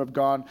people who have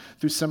gone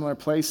through similar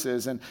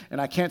places. And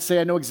I can't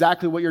say I know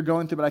exactly what you're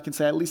going through, but I can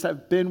say at least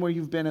I've been where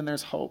you've been and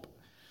there's hope.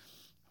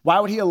 Why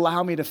would he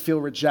allow me to feel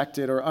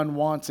rejected or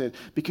unwanted?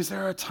 Because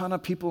there are a ton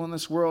of people in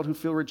this world who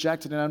feel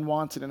rejected and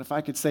unwanted. And if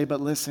I could say,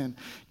 but listen,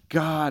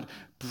 God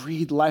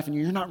breathed life in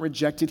you. You're not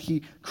rejected.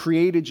 He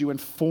created you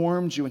and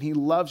formed you, and he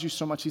loves you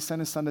so much he sent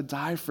his son to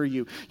die for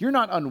you. You're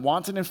not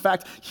unwanted. In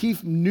fact, he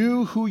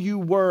knew who you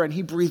were, and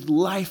he breathed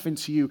life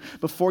into you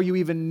before you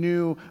even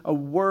knew a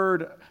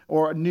word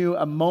or knew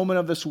a moment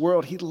of this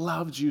world. He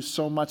loved you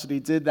so much that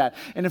he did that.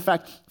 And in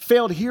fact,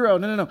 failed hero,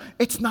 no.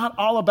 It's not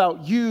all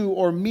about you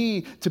or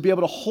me to be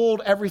able to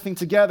hold everything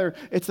together.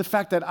 It's the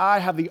fact that I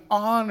have the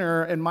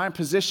honor in my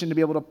position to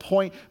be able to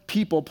point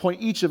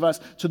each of us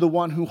to the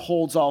one who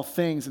holds all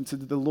things, and to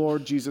the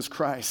Lord Jesus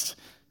Christ.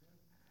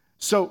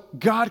 So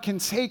God can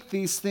take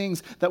these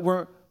things that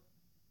were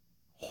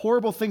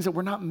horrible things that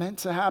were not meant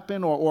to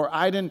happen, or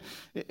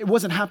it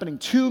wasn't happening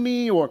to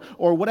me, or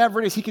whatever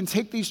it is. He can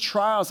take these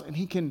trials and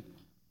he can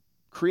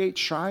create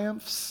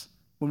triumphs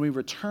when we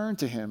return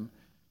to him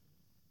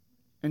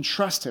and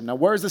trust him. Now,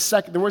 where's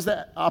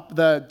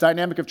the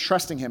dynamic of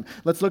trusting him?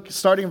 Let's look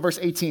starting in verse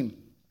 18.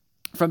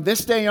 From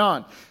this day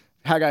on,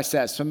 Haggai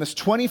says, from this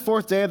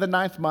 24th day of the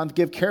 9th month,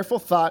 give careful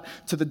thought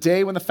to the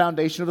day when the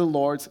foundation of the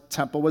Lord's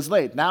temple was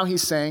laid. Now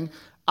he's saying,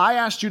 I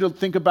asked you to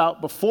think about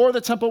before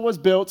the temple was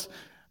built,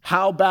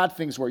 how bad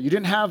things were. You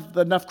didn't have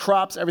enough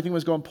crops. Everything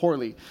was going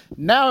poorly.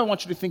 Now I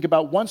want you to think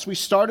about once we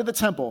started the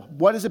temple,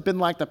 what has it been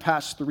like the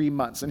past 3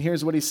 months? And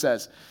here's what he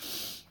says.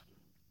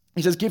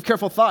 He says, give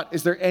careful thought.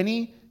 Is there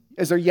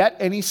yet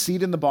any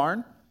seed in the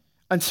barn?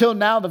 Until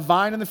now, the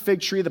vine and the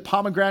fig tree, the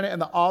pomegranate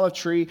and the olive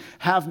tree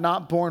have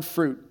not borne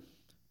fruit.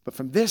 But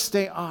from this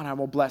day on, I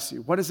will bless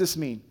you. What does this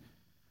mean?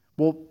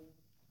 Well,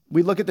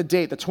 we look at the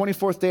date. The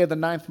 24th day of the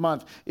 9th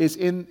month is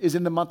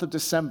in the month of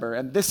December.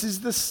 And this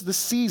is the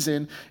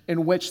season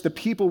in which the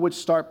people would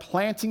start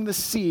planting the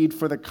seed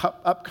for the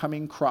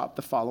upcoming crop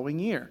the following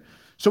year.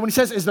 So when he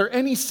says, is there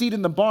any seed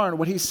in the barn?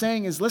 What he's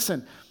saying is,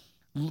 listen,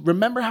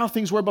 remember how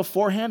things were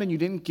beforehand and you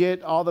didn't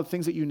get all the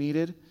things that you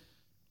needed?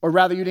 Or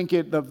rather, you didn't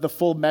get the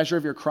full measure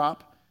of your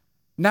crop?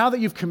 Now that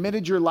you've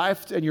committed your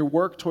life and your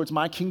work towards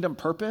my kingdom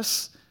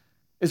purpose,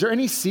 is there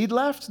any seed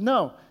left?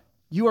 No.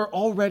 You are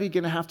already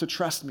going to have to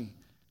trust me.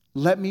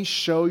 Let me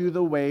show you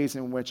the ways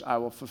in which I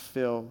will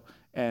fulfill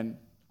and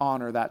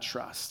honor that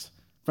trust.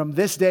 From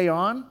this day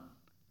on,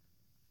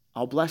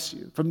 I'll bless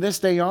you. From this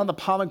day on, the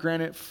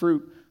pomegranate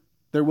fruit,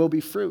 there will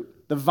be fruit.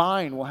 The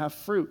vine will have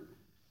fruit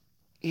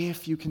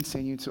if you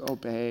continue to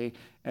obey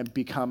and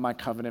become my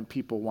covenant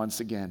people once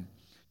again.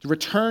 To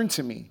return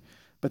to me,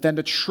 but then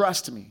to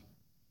trust me,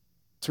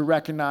 to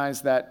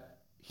recognize that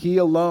he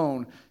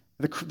alone,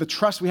 the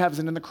trust we have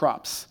isn't in the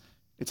crops.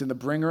 It's in the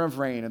bringer of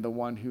rain and the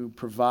one who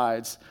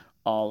provides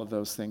all of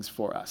those things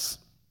for us.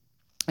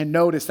 And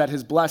notice that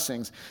his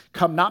blessings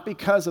come not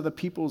because of the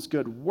people's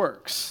good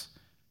works.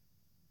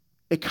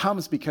 It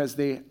comes because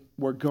they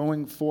were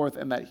going forth,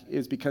 and that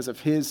is because of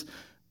his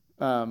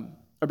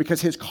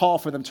call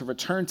for them to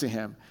return to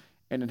him.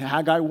 And in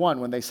Haggai 1,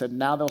 when they said,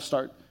 now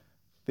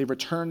they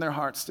return their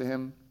hearts to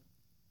him,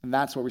 and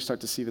that's where we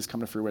start to see this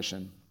come to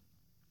fruition.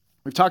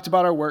 We've talked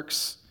about our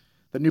works,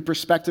 the new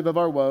perspective of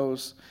our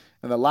woes,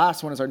 and the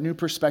last one is our new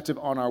perspective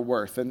on our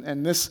worth.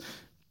 And this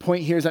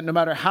point here is that no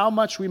matter how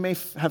much we may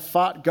have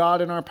fought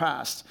God in our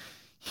past,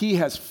 he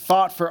has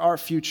fought for our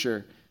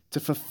future to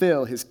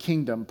fulfill his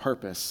kingdom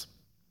purpose.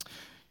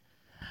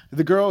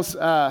 The girls,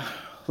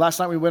 last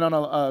night we went on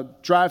a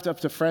drive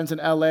up to friends in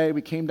LA.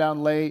 We came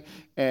down late,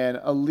 and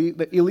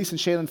Elise and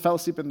Shaylin fell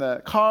asleep in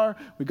the car.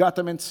 We got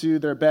them into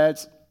their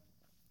beds.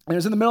 And it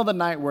was in the middle of the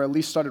night where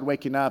Elise started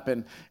waking up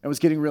and was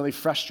getting really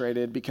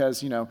frustrated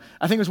because, I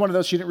think it was one of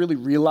those she didn't really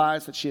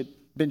realize that she had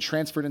been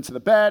transferred into the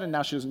bed, and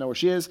now she doesn't know where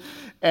she is.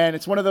 And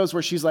it's one of those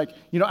where she's like,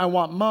 I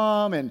want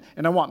mom, and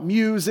I want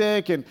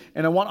music, and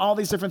I want all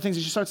these different things.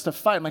 And she starts to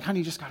fight. I'm like, honey,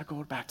 you just got to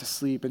go back to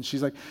sleep. And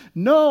she's like,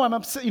 no, I'm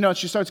upset. And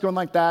she starts going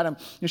like that. And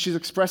she's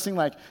expressing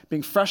like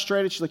being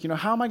frustrated. She's like,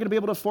 how am I going to be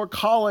able to afford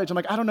college? I'm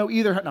like, I don't know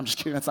either. No, I'm just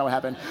kidding. That's not what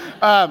happened.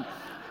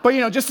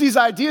 But, just these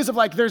ideas of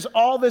like, there's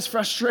all this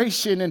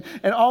frustration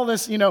and all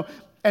this,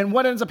 and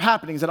what ends up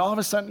happening is that all of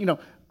a sudden,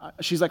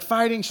 she's like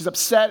fighting, she's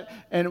upset,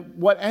 and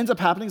what ends up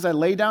happening is I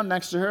lay down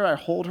next to her, I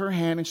hold her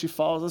hand, and she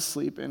falls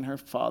asleep in her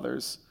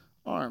father's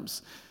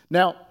arms.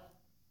 Now,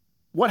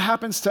 what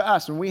happens to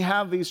us when we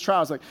have these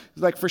trials?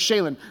 Like for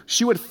Shaylin,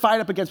 she would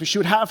fight up against me. She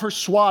would have her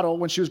swaddle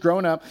when she was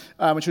growing up,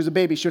 when she was a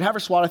baby. She would have her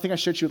swaddle. I think I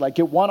shared she would like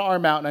get one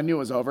arm out, and I knew it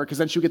was over, because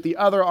then she would get the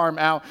other arm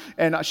out,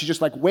 and she's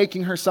just like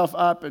waking herself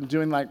up and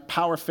doing like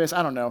power fists.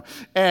 I don't know.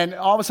 And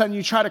all of a sudden,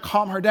 you try to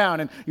calm her down,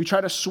 and you try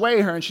to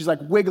sway her, and she's like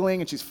wiggling,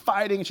 and she's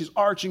fighting, and she's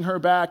arching her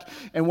back.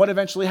 And what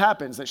eventually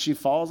happens? That she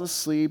falls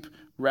asleep,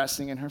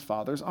 resting in her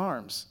father's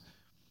arms.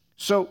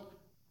 So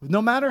no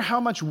matter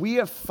how much we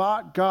have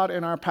fought God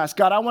in our past,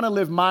 God, I want to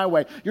live my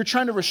way. You're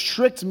trying to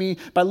restrict me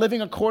by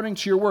living according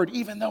to your word,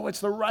 even though it's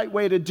the right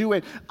way to do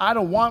it. I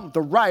don't want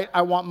the right.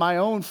 I want my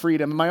own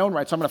freedom and my own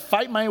right. So I'm going to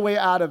fight my way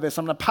out of this.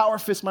 I'm going to power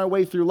fist my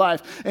way through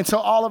life until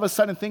all of a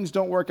sudden things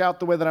don't work out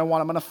the way that I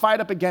want. I'm going to fight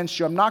up against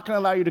you. I'm not going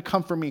to allow you to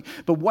comfort me.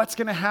 But what's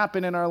going to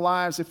happen in our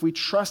lives if we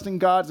trust in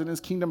God's and his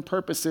kingdom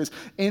purposes?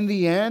 In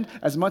the end,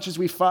 as much as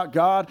we fought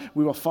God,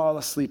 we will fall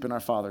asleep in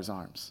our Father's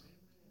arms.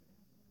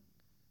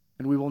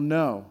 And we will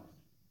know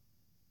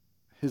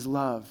his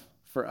love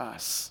for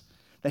us,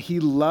 that he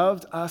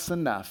loved us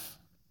enough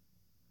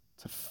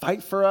to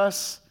fight for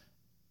us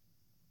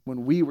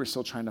when we were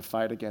still trying to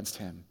fight against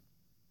him.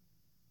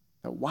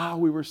 That while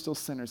we were still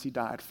sinners, he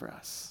died for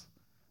us.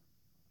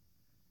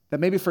 That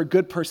maybe for a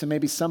good person,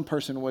 maybe some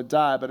person would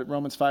die, but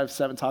Romans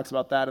 5:7 talks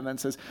about that and then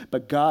says,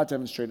 but God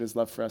demonstrated his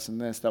love for us in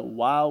this, that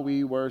while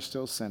we were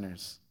still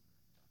sinners,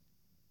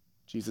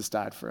 Jesus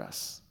died for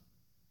us.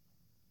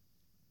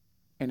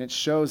 And it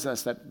shows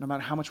us that no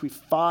matter how much we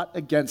fought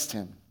against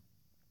him,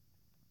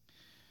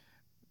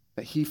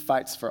 that he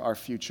fights for our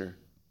future.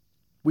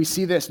 We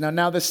see this.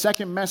 Now the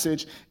second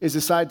message is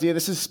this idea.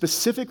 This is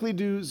specifically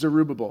to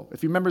Zerubbabel.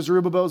 If you remember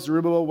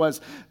Zerubbabel was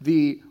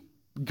the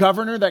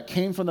governor that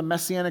came from the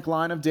messianic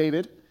line of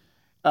David.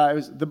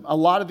 A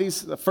lot of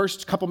these, the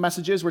first couple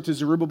messages were to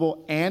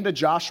Zerubbabel and to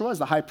Joshua as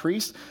the high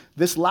priest.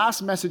 This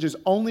last message is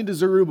only to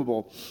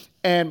Zerubbabel.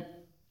 And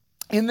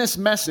in this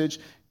message,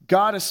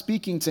 God is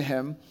speaking to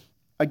him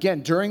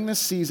again, during this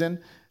season,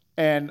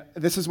 and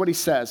this is what he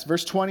says.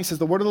 Verse 20 says,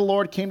 the word of the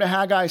Lord came to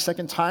Haggai a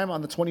second time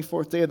on the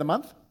 24th day of the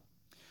month.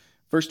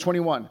 Verse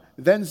 21,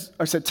 then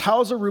I said,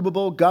 tell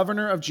Zerubbabel,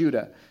 governor of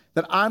Judah,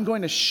 that I'm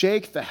going to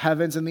shake the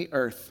heavens and the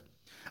earth.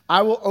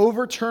 I will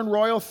overturn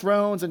royal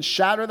thrones and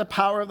shatter the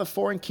power of the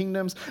foreign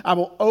kingdoms. I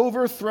will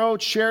overthrow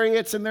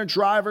chariots and their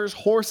drivers.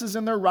 Horses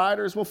and their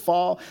riders will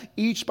fall,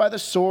 each by the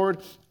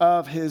sword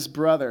of his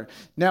brother.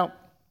 Now,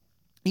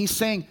 he's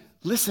saying,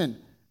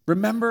 listen,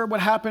 remember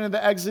what happened in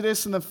the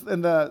Exodus and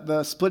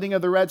the splitting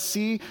of the Red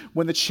Sea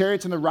when the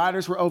chariots and the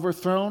riders were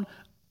overthrown?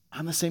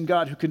 I'm the same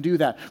God who can do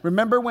that.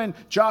 Remember when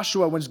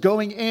Joshua was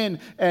going in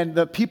and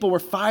the people were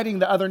fighting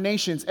the other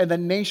nations and the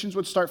nations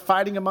would start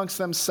fighting amongst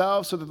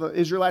themselves so that the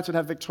Israelites would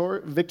have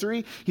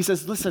victory? He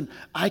says, listen,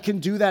 I can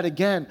do that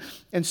again.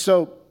 And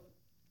so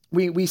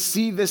we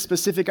see this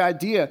specific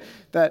idea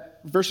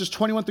that verses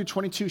 21 through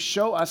 22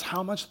 show us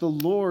how much the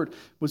Lord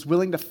was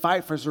willing to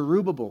fight for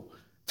Zerubbabel,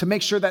 to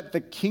make sure that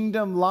the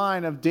kingdom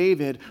line of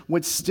David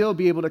would still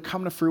be able to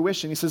come to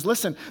fruition. He says,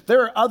 listen,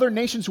 there are other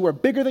nations who are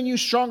bigger than you,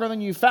 stronger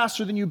than you,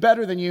 faster than you,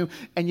 better than you,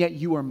 and yet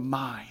you are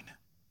mine.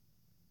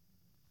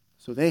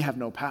 So they have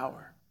no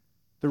power.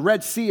 The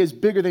Red Sea is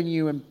bigger than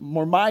you and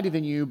more mighty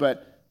than you,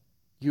 but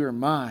you are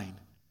mine.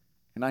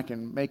 And I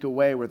can make a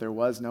way where there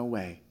was no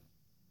way.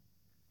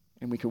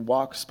 And we can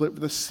split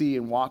the sea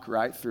and walk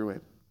right through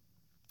it.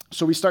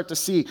 So we start to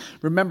see,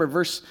 remember,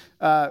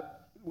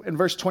 in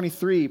verse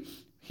 23,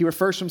 he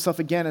refers to himself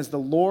again as the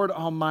Lord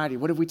Almighty.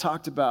 What have we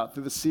talked about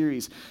through the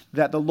series?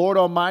 That the Lord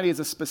Almighty is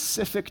a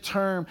specific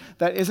term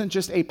that isn't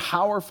just a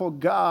powerful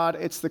God,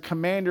 it's the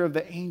commander of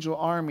the angel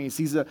armies.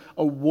 He's a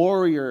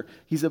warrior.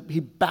 He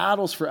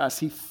battles for us.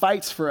 He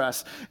fights for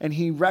us. And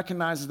he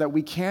recognizes that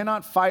we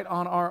cannot fight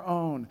on our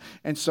own.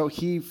 And so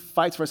he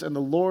fights for us. And the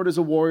Lord is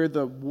a warrior.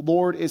 The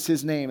Lord is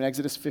his name in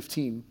Exodus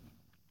 15.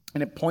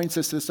 And it points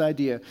us to this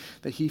idea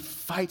that he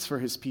fights for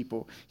his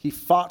people. He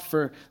fought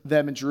for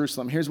them in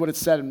Jerusalem. Here's what it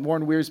said, and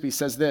Warren Wiersbe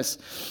says this: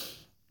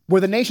 were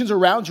the nations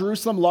around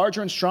Jerusalem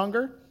larger and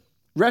stronger?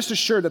 Rest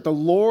assured that the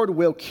Lord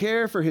will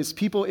care for his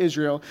people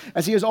Israel,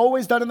 as he has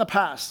always done in the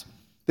past.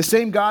 The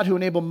same God who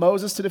enabled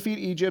Moses to defeat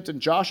Egypt and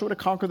Joshua to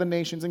conquer the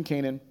nations in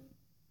Canaan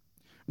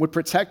would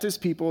protect his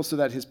people so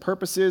that his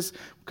purposes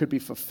could be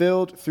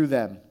fulfilled through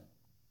them.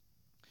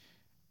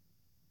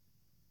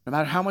 No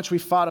matter how much we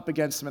fought up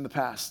against him in the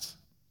past,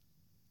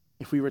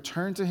 if we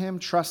return to him,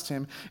 trust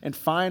him, and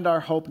find our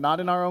hope not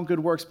in our own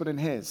good works, but in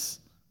his,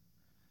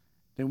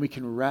 then we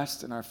can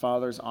rest in our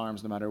Father's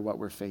arms no matter what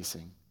we're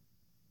facing.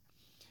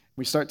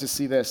 We start to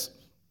see this.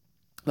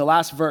 The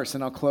last verse,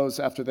 and I'll close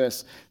after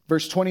this.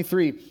 Verse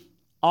 23,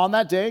 on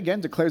that day,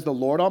 again, declares the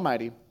Lord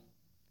Almighty.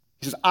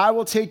 He says, I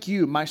will take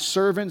you, my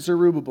servant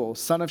Zerubbabel,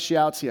 son of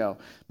Shealtiel.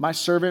 My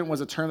servant was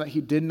a term that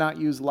he did not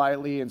use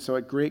lightly, and so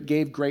it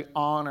gave great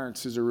honor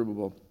to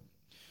Zerubbabel.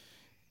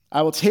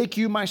 I will take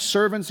you, my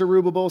servant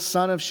Zerubbabel,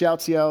 son of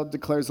Shealtiel,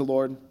 declares the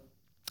Lord,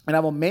 and I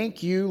will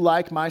make you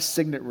like my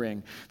signet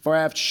ring, for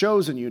I have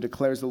chosen you,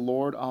 declares the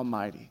Lord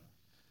Almighty.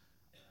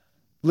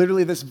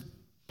 Literally, this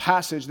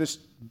passage, this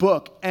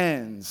book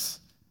ends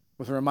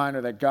with a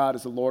reminder that God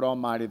is the Lord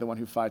Almighty, the one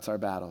who fights our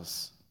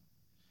battles.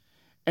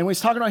 And when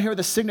he's talking about here with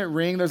the signet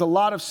ring, there's a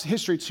lot of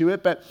history to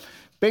it, but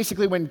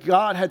basically when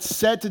God had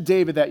said to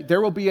David that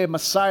there will be a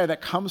Messiah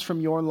that comes from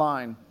your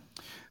line,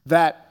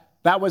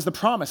 that was the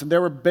promise. And there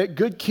were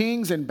good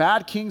kings and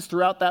bad kings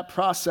throughout that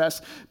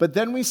process. But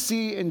then we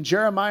see in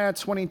Jeremiah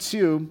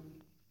 22,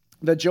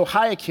 the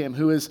Jehoiakim,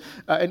 who is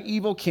an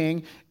evil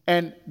king,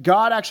 and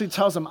God actually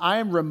tells him, I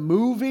am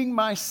removing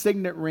my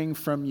signet ring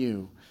from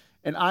you,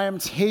 and I am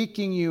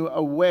taking you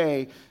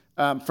away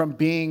from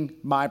being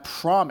my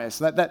promise.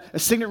 That a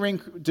signet ring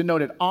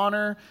denoted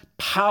honor,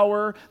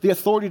 power, the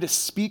authority to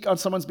speak on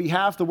someone's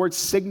behalf. The word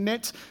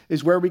signet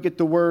is where we get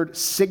the word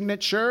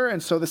signature,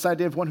 and so this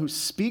idea of one who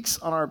speaks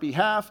on our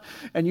behalf.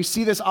 And you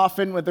see this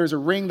often when there's a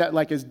ring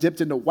that is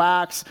dipped into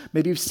wax.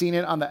 Maybe you've seen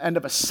it on the end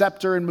of a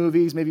scepter in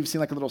movies. Maybe you've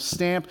seen a little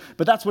stamp,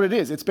 but that's what it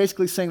is. It's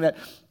basically saying that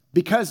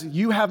because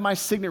you have my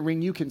signet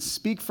ring, you can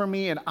speak for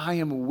me and I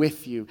am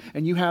with you.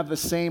 And you have the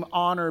same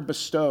honor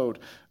bestowed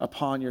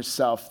upon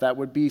yourself. That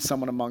would be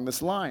someone among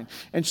this line.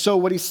 And so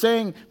what he's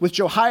saying with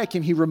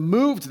Jehoiakim, he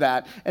removed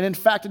that. And in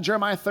fact, in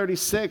Jeremiah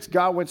 36,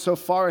 God went so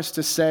far as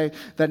to say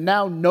that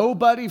now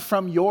nobody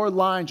from your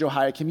line,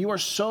 Jehoiakim, you are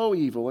so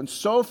evil and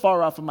so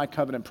far off of my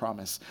covenant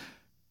promise.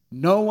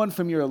 No one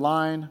from your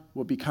line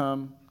will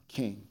become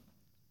king.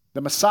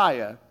 The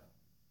Messiah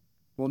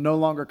will no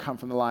longer come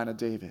from the line of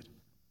David.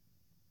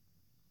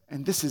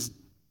 And this is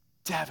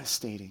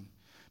devastating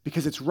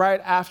because it's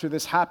right after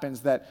this happens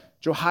that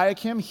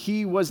Jehoiakim,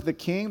 he was the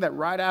king, that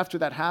right after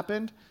that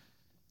happened,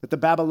 that the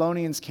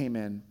Babylonians came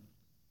in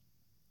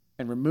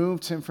and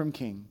removed him from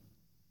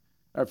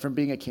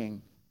being a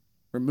king,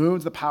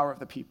 removed the power of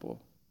the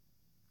people.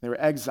 They were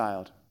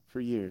exiled for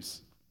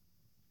years.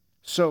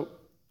 So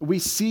we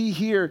see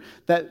here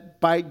that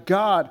by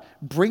God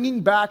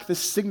bringing back the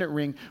signet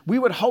ring, we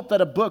would hope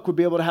that a book would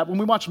be able to have, when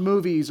we watch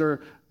movies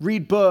or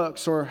read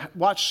books or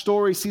watch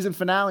stories, season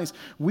finales,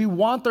 we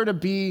want there to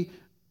be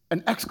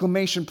an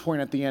exclamation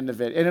point at the end of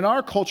it. And in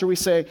our culture, we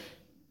say,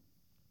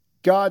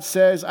 God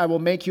says, I will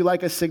make you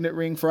like a signet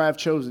ring, for I have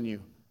chosen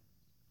you.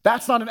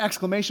 That's not an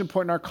exclamation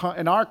point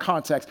in our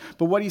context,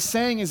 but what he's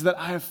saying is that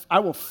I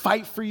will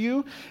fight for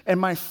you, and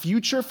my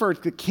future for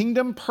the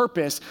kingdom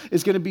purpose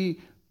is going to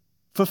be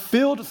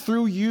fulfilled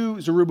through you,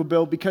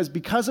 Zerubbabel,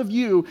 because of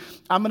you,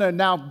 I'm going to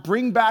now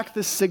bring back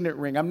the signet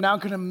ring. I'm now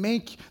going to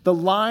make the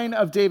line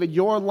of David,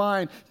 your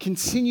line,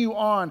 continue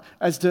on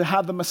as to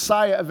have the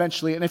Messiah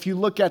eventually. And if you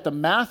look at the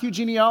Matthew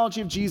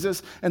genealogy of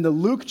Jesus and the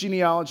Luke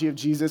genealogy of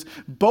Jesus,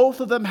 both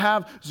of them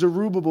have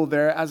Zerubbabel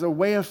there as a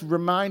way of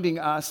reminding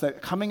us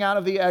that coming out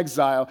of the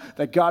exile,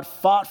 that God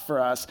fought for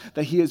us,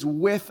 that he is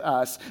with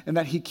us, and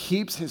that he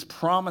keeps his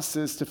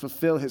promises to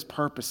fulfill his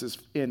purposes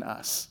in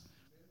us.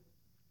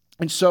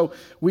 And so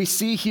we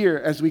see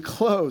here as we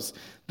close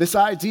this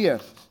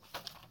idea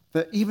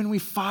that even we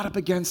fought up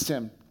against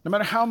him, no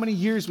matter how many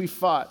years we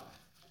fought.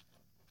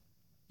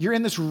 You're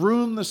in this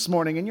room this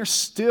morning and you're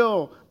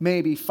still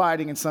maybe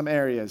fighting in some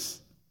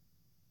areas.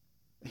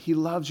 He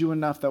loves you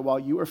enough that while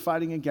you were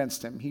fighting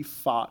against him, he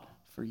fought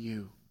for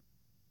you.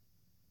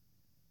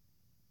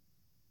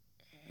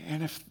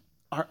 And if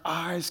our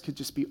eyes could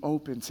just be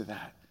open to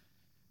that,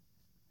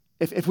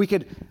 if we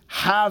could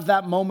have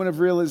that moment of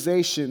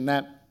realization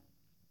that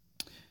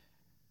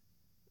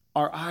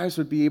our eyes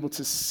would be able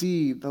to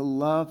see the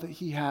love that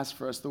he has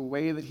for us, the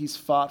way that he's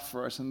fought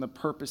for us, and the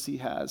purpose he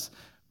has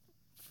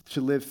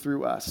to live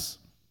through us.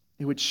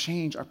 It would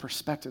change our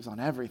perspectives on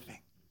everything.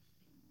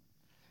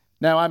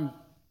 Now,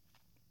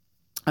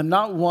 I'm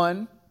not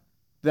one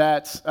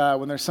that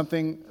when there's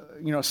something,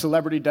 a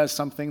celebrity does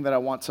something, that I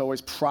want to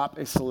always prop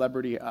a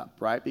celebrity up,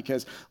 right?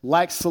 Because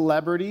like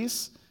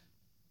celebrities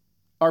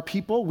are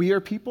people, we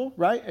are people,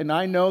 right? And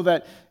I know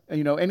that,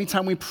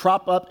 anytime we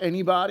prop up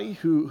anybody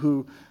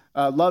who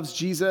loves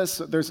Jesus,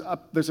 there's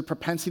a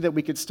propensity that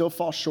we could still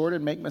fall short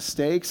and make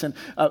mistakes. And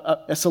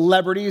a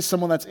celebrity is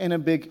someone that's in a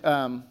big,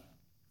 a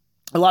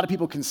lot of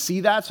people can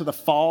see that, so the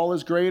fall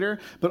is greater,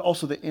 but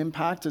also the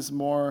impact is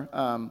more,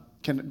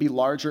 can be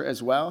larger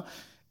as well.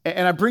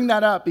 And I bring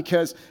that up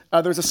because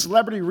there's a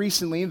celebrity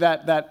recently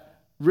that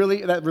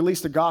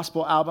released a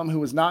gospel album who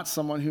was not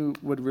someone who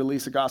would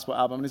release a gospel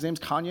album. And his name's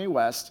Kanye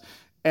West.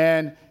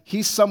 And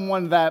he's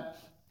someone that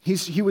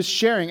he was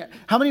sharing.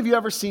 How many of you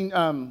ever seen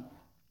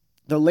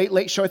the Late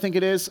Late Show, I think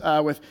it is,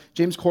 with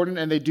James Corden,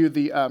 and they do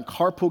the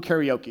carpool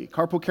karaoke.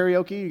 Carpool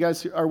karaoke, you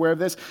guys are aware of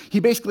this? He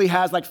basically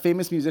has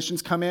famous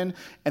musicians come in,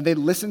 and they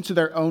listen to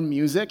their own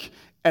music,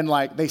 and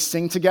they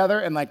sing together,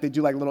 and they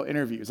do little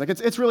interviews.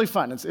 It's really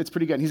fun. It's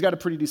pretty good. And he's got a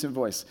pretty decent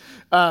voice.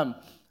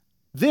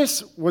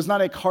 This was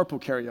not a carpool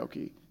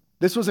karaoke.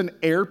 This was an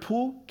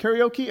airpool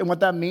karaoke, and what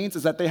that means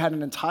is that they had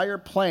an entire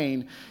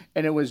plane,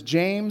 and it was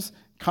James,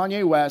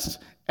 Kanye West,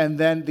 and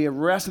then the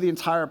rest of the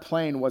entire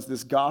plane was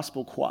this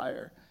gospel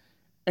choir.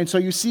 And so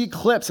you see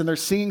clips, and they're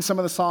singing some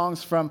of the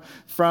songs from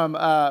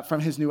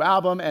his new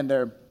album, and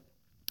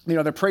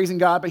they're praising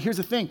God. But here's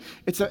the thing: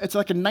 it's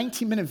like a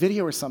 19-minute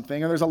video or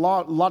something, and there's a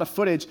lot of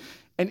footage,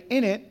 and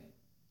in it,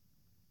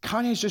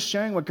 Kanye's just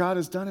sharing what God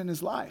has done in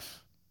his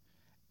life,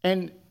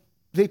 and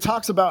he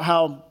talks about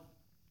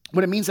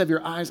what it means to have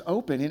your eyes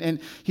open, and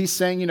he's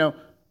saying,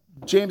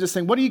 James is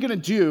saying, what are you going to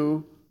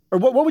do, or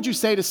what would you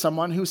say to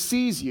someone who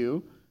sees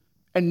you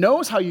and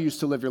knows how you used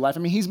to live your life?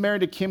 I mean, he's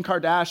married to Kim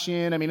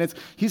Kardashian. I mean,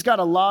 he's got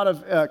a lot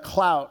of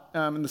clout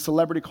in the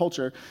celebrity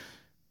culture.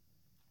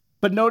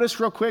 But notice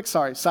real quick,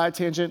 side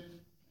tangent,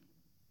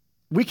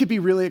 we could be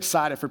really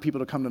excited for people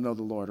to come to know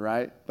the Lord,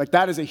 right?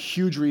 That is a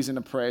huge reason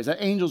to praise. That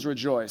angels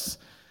rejoice.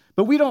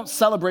 But we don't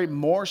celebrate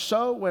more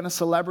so when a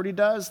celebrity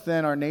does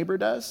than our neighbor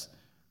does,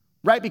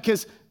 right?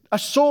 Because a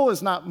soul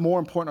is not more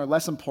important or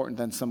less important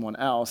than someone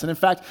else. And in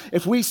fact,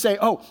 if we say,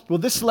 oh, well,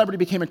 this celebrity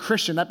became a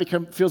Christian, that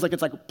feels like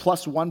it's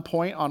plus 1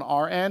 point on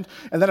our end.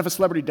 And then if a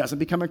celebrity doesn't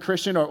become a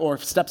Christian or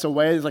steps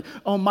away, it's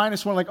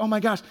 -1, oh my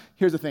gosh.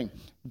 Here's the thing.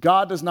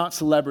 God does not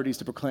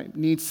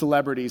need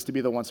celebrities to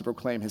be the ones to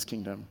proclaim his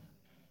kingdom.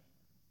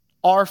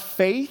 Our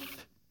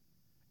faith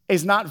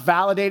is not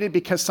validated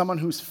because someone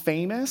who's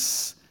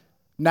famous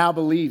now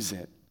believes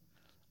it.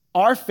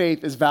 Our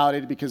faith is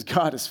validated because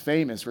God is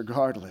famous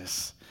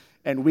regardless.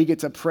 And we get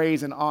to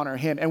praise and honor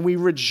him. And we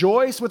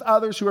rejoice with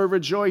others who are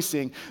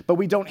rejoicing, but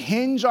we don't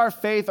hinge our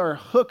faith or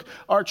hook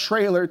our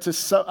trailer to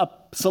a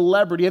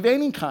celebrity of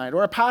any kind,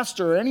 or a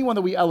pastor, or anyone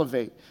that we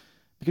elevate.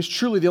 Because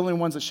truly the only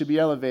ones that should be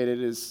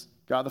elevated is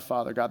God the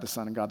Father, God the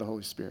Son, and God the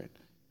Holy Spirit.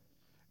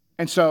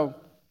 And so,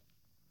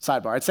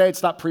 sidebar, I'd say I'd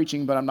stop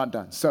preaching, but I'm not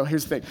done. So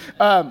here's the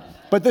thing.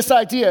 But this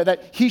idea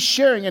that he's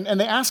sharing, and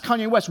they ask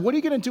Kanye West, what are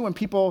you going to do when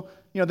people,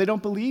 they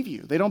don't believe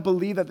you? They don't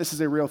believe that this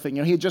is a real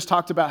thing. He had just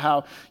talked about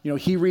how,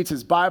 he reads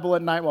his Bible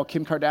at night while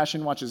Kim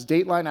Kardashian watches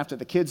Dateline after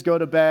the kids go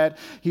to bed.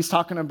 He's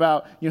talking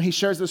about, he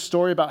shares this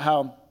story about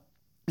how,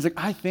 he's like,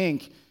 I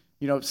think,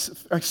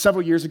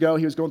 several years ago,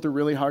 he was going through a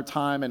really hard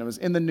time, and it was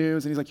in the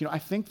news, and he's like, I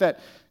think that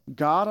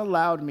God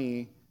allowed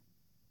me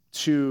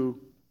to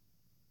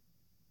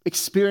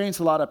experience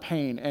a lot of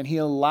pain, and he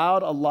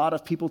allowed a lot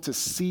of people to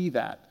see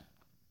that,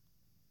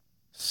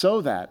 so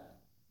that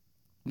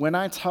when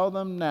I tell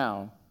them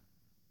now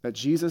that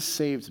Jesus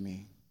saved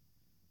me,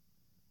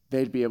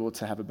 they'd be able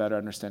to have a better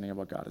understanding of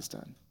what God has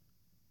done.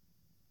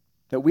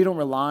 that we don't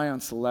rely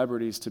on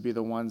celebrities to be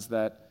the ones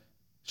that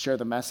share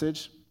the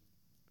message,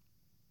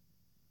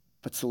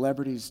 but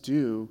celebrities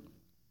do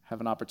have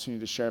an opportunity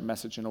to share a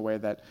message in a way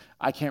that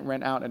I can't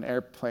rent out an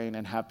airplane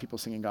and have people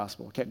singing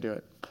gospel. I can't do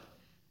it.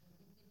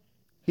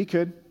 He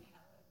could.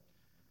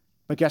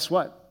 But guess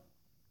what?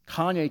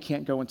 Kanye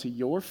can't go into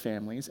your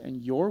families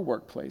and your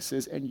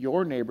workplaces and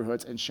your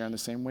neighborhoods and share in the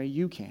same way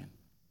you can.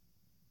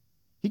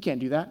 He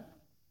can't do that,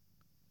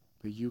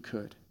 but you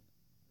could.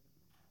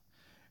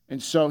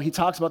 And so he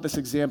talks about this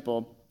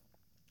example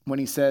when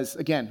he says,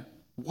 again,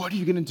 what are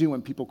you going to do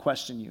when people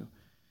question you?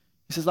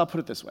 He says, I'll put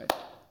it this way.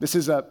 This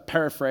is a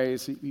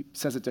paraphrase. He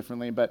says it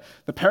differently, but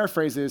the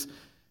paraphrase is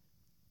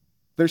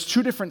there's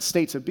two different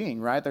states of being,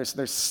 right?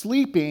 There's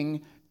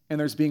sleeping and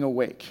there's being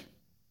awake.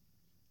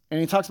 And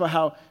he talks about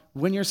how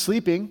when you're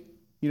sleeping,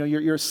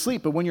 you're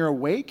asleep, but when you're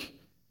awake,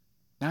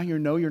 now you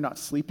know you're not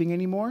sleeping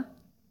anymore.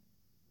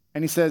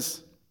 And he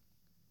says,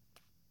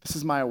 this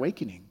is my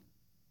awakening.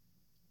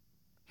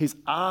 His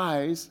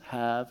eyes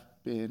have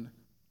been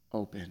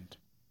opened.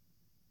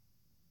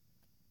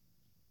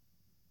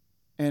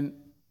 And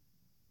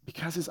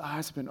because his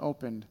eyes have been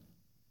opened,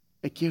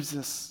 it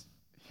gives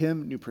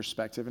him new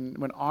perspective. And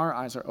when our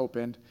eyes are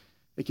opened,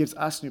 it gives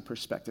us new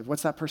perspective.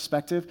 What's that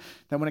perspective?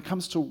 That when it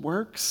comes to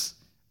works,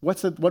 what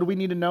do we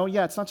need to know?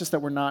 Yeah, it's not just that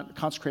we're not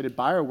consecrated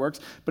by our works,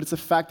 but it's the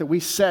fact that we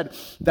said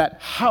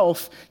that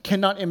health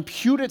cannot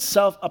impute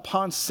itself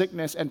upon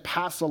sickness and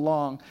pass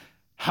along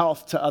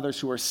health to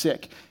others who are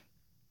sick,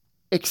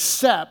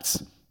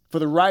 except for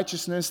the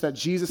righteousness that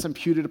Jesus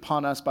imputed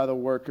upon us by the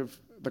work of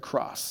the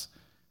cross.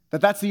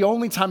 That's the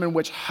only time in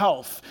which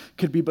health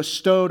could be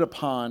bestowed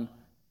upon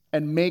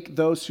and make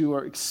those who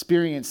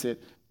experience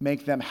it,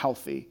 make them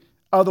healthy.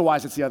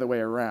 Otherwise, it's the other way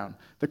around.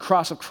 The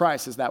cross of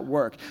Christ is that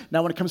work.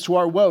 Now, when it comes to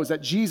our woes,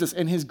 that Jesus,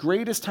 in his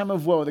greatest time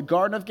of woe, the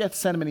Garden of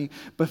Gethsemane,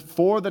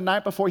 before the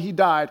night before he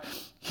died,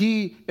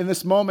 he, in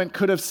this moment,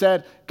 could have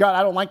said, God,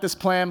 I don't like this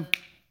plan.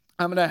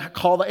 I'm going to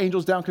call the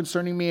angels down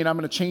concerning me, and I'm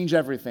going to change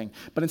everything.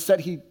 But instead,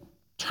 he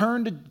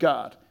turned to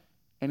God,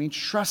 and he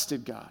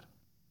trusted God.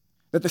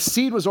 That the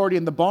seed was already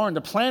in the barn,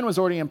 the plan was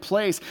already in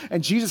place,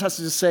 and Jesus has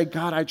to just say,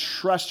 God, I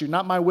trust you,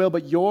 not my will,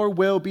 but your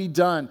will be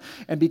done.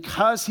 And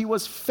because he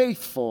was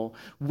faithful,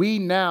 we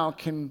now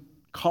can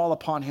call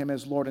upon him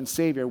as Lord and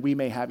Savior. We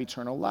may have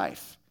eternal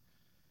life.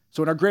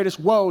 So in our greatest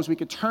woes, we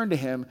can turn to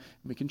him,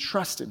 and we can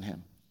trust in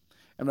him.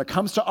 And when it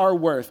comes to our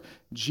worth,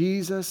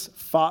 Jesus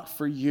fought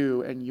for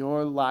you and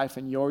your life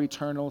and your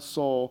eternal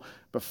soul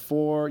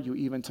before you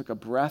even took a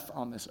breath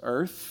on this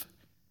earth,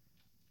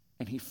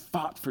 and he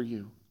fought for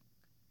you.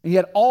 And he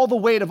had all the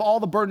weight of all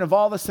the burden of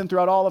all the sin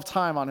throughout all of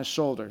time on his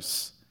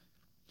shoulders.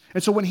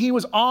 And so when he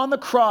was on the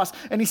cross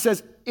and he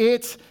says,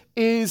 it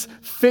is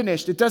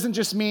finished, it doesn't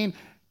just mean,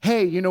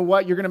 hey, you know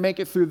what, you're going to make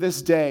it through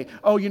this day.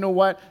 Oh, you know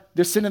what,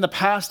 the sin in the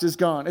past is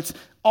gone. It's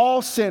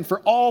all sin for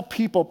all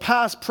people,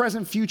 past,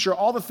 present, future,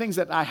 all the things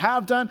that I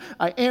have done,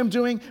 I am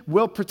doing,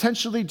 will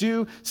potentially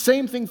do.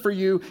 Same thing for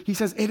you. He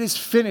says it is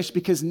finished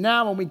because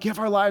now when we give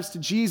our lives to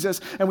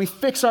Jesus and we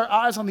fix our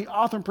eyes on the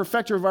author and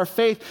perfecter of our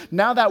faith,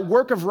 now that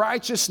work of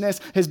righteousness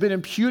has been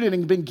imputed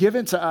and been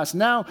given to us.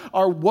 Now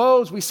our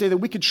woes, we say that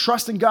we could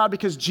trust in God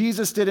because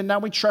Jesus did, and now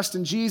we trust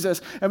in Jesus.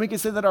 And we can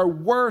say that our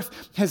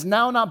worth has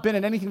now not been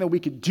in anything that we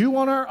could do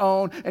on our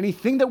own,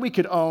 anything that we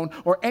could own,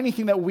 or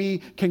anything that we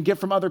can get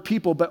from other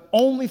people, but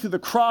only through the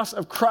cross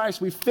of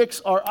Christ we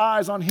fix our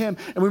eyes on him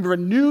and we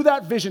renew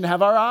that vision to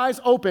have our eyes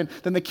open.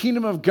 Then the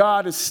kingdom of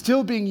God is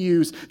still being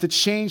used to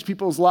change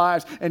people's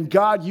lives, and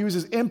God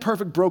uses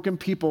imperfect, broken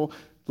people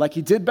like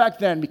he did back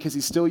then because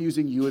he's still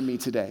using you and me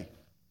today.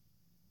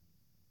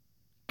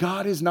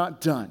 God is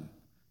not done.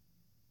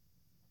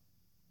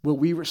 Will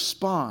we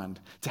respond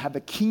to have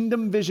the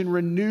kingdom vision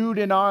renewed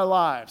in our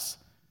lives?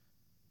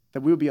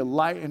 That we will be a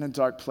light in a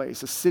dark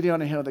place, a city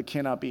on a hill that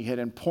cannot be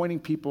hidden, pointing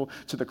people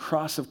to the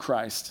cross of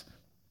Christ,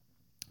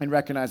 and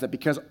recognize that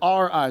because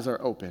our eyes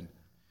are open,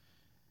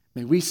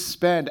 may we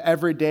spend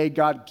every day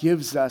God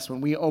gives us when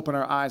we open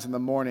our eyes in the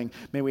morning,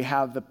 may we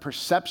have the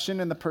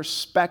perception and the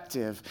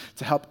perspective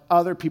to help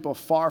other people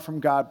far from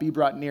God be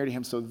brought near to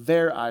him so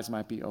their eyes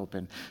might be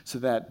open, so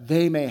that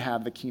they may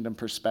have the kingdom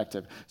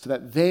perspective, so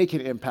that they can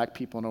impact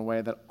people in a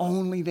way that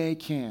only they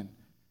can.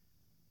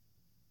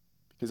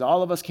 Because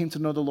all of us came to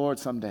know the Lord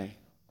someday.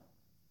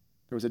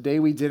 There was a day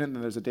we didn't,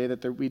 and there's a day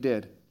that we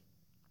did.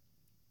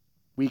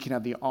 We can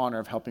have the honor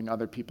of helping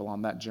other people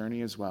on that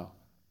journey as well.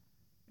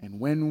 And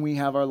when we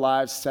have our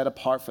lives set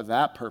apart for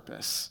that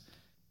purpose,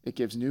 it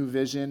gives new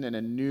vision and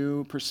a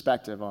new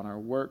perspective on our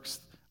works,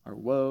 our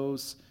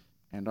woes,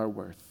 and our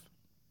worth.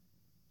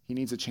 He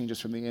needs to change us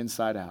from the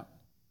inside out.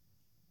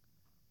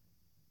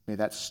 May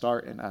that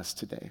start in us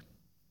today.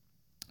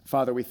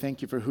 Father, we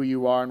thank you for who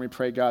you are, and we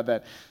pray, God,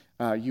 that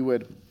you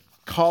would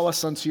call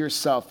us unto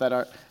yourself,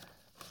 that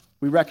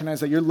we recognize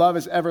that your love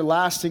is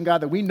everlasting,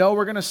 God, that we know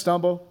we're going to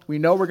stumble, we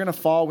know we're going to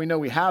fall, we know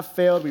we have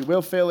failed, we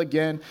will fail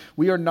again.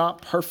 We are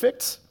not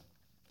perfect,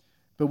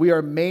 but we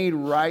are made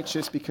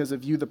righteous because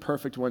of you, the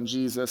perfect one,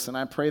 Jesus. And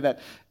I pray that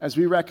as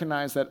we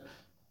recognize that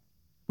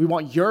we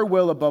want your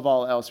will above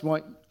all else, we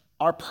want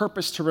our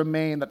purpose to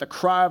remain, that the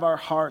cry of our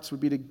hearts would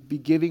be to be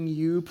giving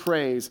you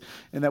praise,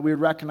 and that we would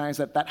recognize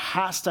that that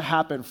has to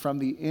happen from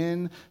the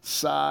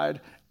inside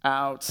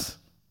out,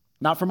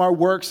 not from our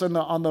works on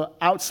the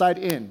outside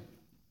in,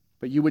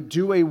 but you would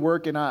do a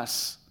work in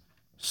us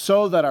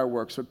so that our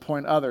works would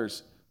point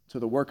others to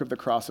the work of the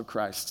cross of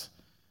Christ.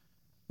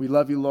 We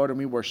love you, Lord, and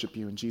we worship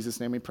you. In Jesus'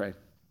 name we pray.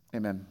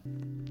 Amen.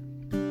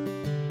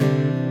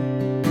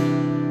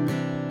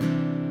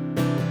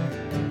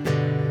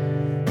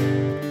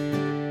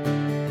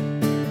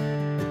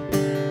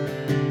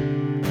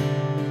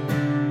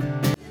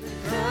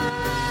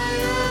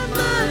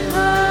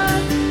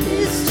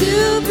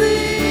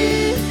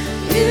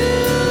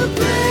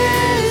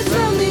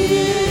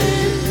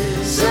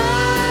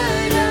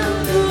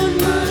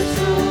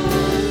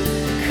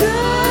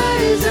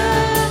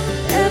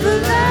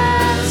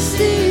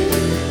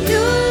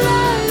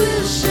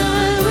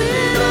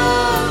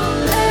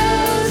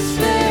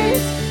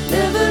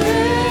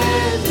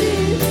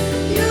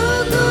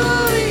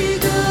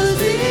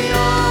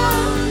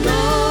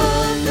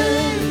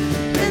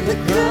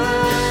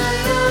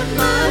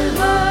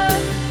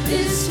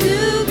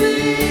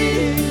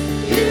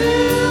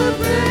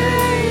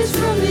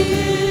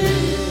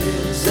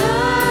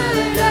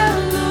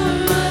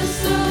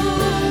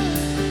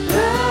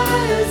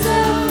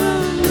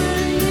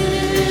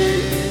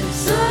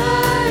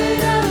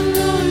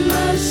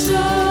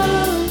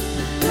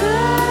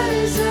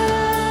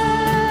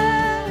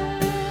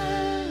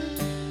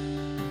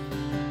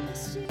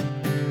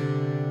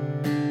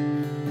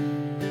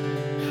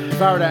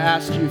 If I were to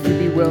ask you if you'd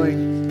be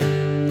willing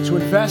to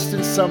invest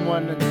in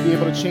someone and be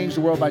able to change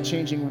the world by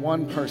changing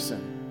one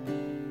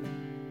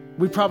person,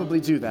 we'd probably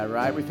do that,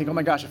 right? We think, oh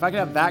my gosh, if I could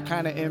have that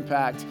kind of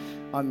impact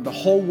on the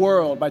whole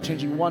world by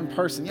changing one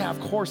person, yeah,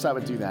 of course I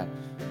would do that.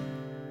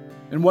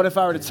 And what if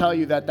I were to tell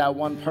you that that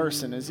one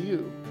person is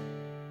you?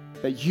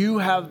 That you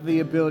have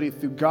the ability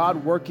through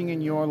God working in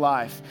your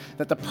life,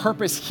 that the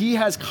purpose He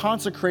has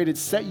consecrated,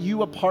 set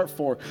you apart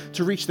for,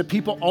 to reach the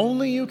people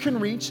only you can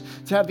reach,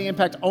 to have the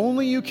impact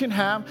only you can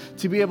have,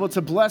 to be able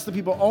to bless the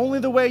people only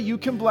the way you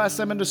can bless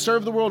them, and to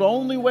serve the world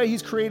only way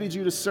He's created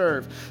you to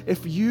serve.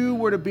 If you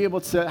were to be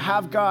able to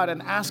have God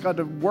and ask God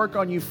to work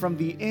on you from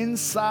the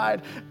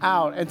inside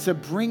out and to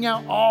bring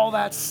out all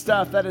that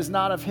stuff that is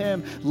not of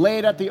Him, lay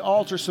it at the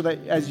altar so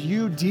that as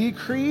you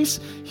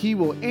decrease, He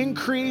will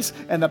increase,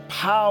 and the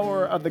power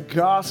of the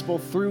gospel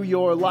through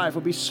your life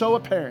will be so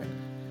apparent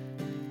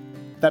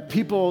that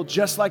people,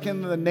 just like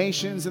in the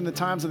nations in the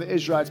times of the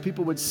Israelites,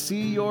 people would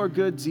see your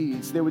good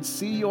deeds. They would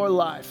see your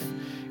life,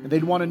 and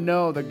they'd want to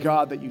know the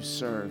God that you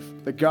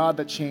serve, the God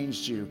that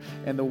changed you,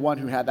 and the one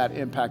who had that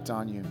impact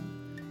on you.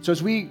 So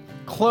as we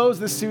close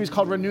this series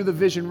called Renew the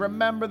Vision,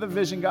 remember the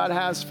vision God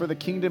has for the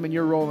kingdom and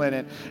your role in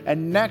it.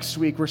 And next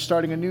week, we're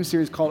starting a new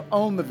series called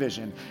Own the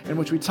Vision, in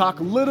which we talk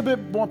a little bit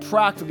more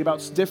practically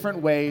about different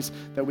ways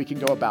that we can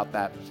go about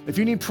that. If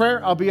you need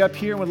prayer, I'll be up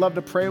here and would love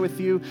to pray with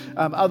you.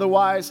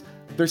 Otherwise,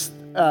 there's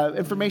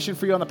information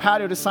for you on the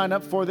patio to sign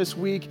up for this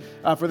week,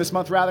 for this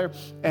month rather.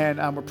 And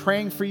we're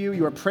praying for you.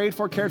 You are prayed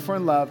for, cared for,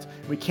 and loved.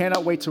 We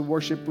cannot wait to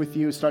worship with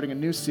you, starting a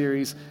new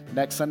series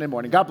next Sunday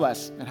morning. God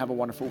bless and have a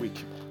wonderful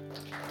week.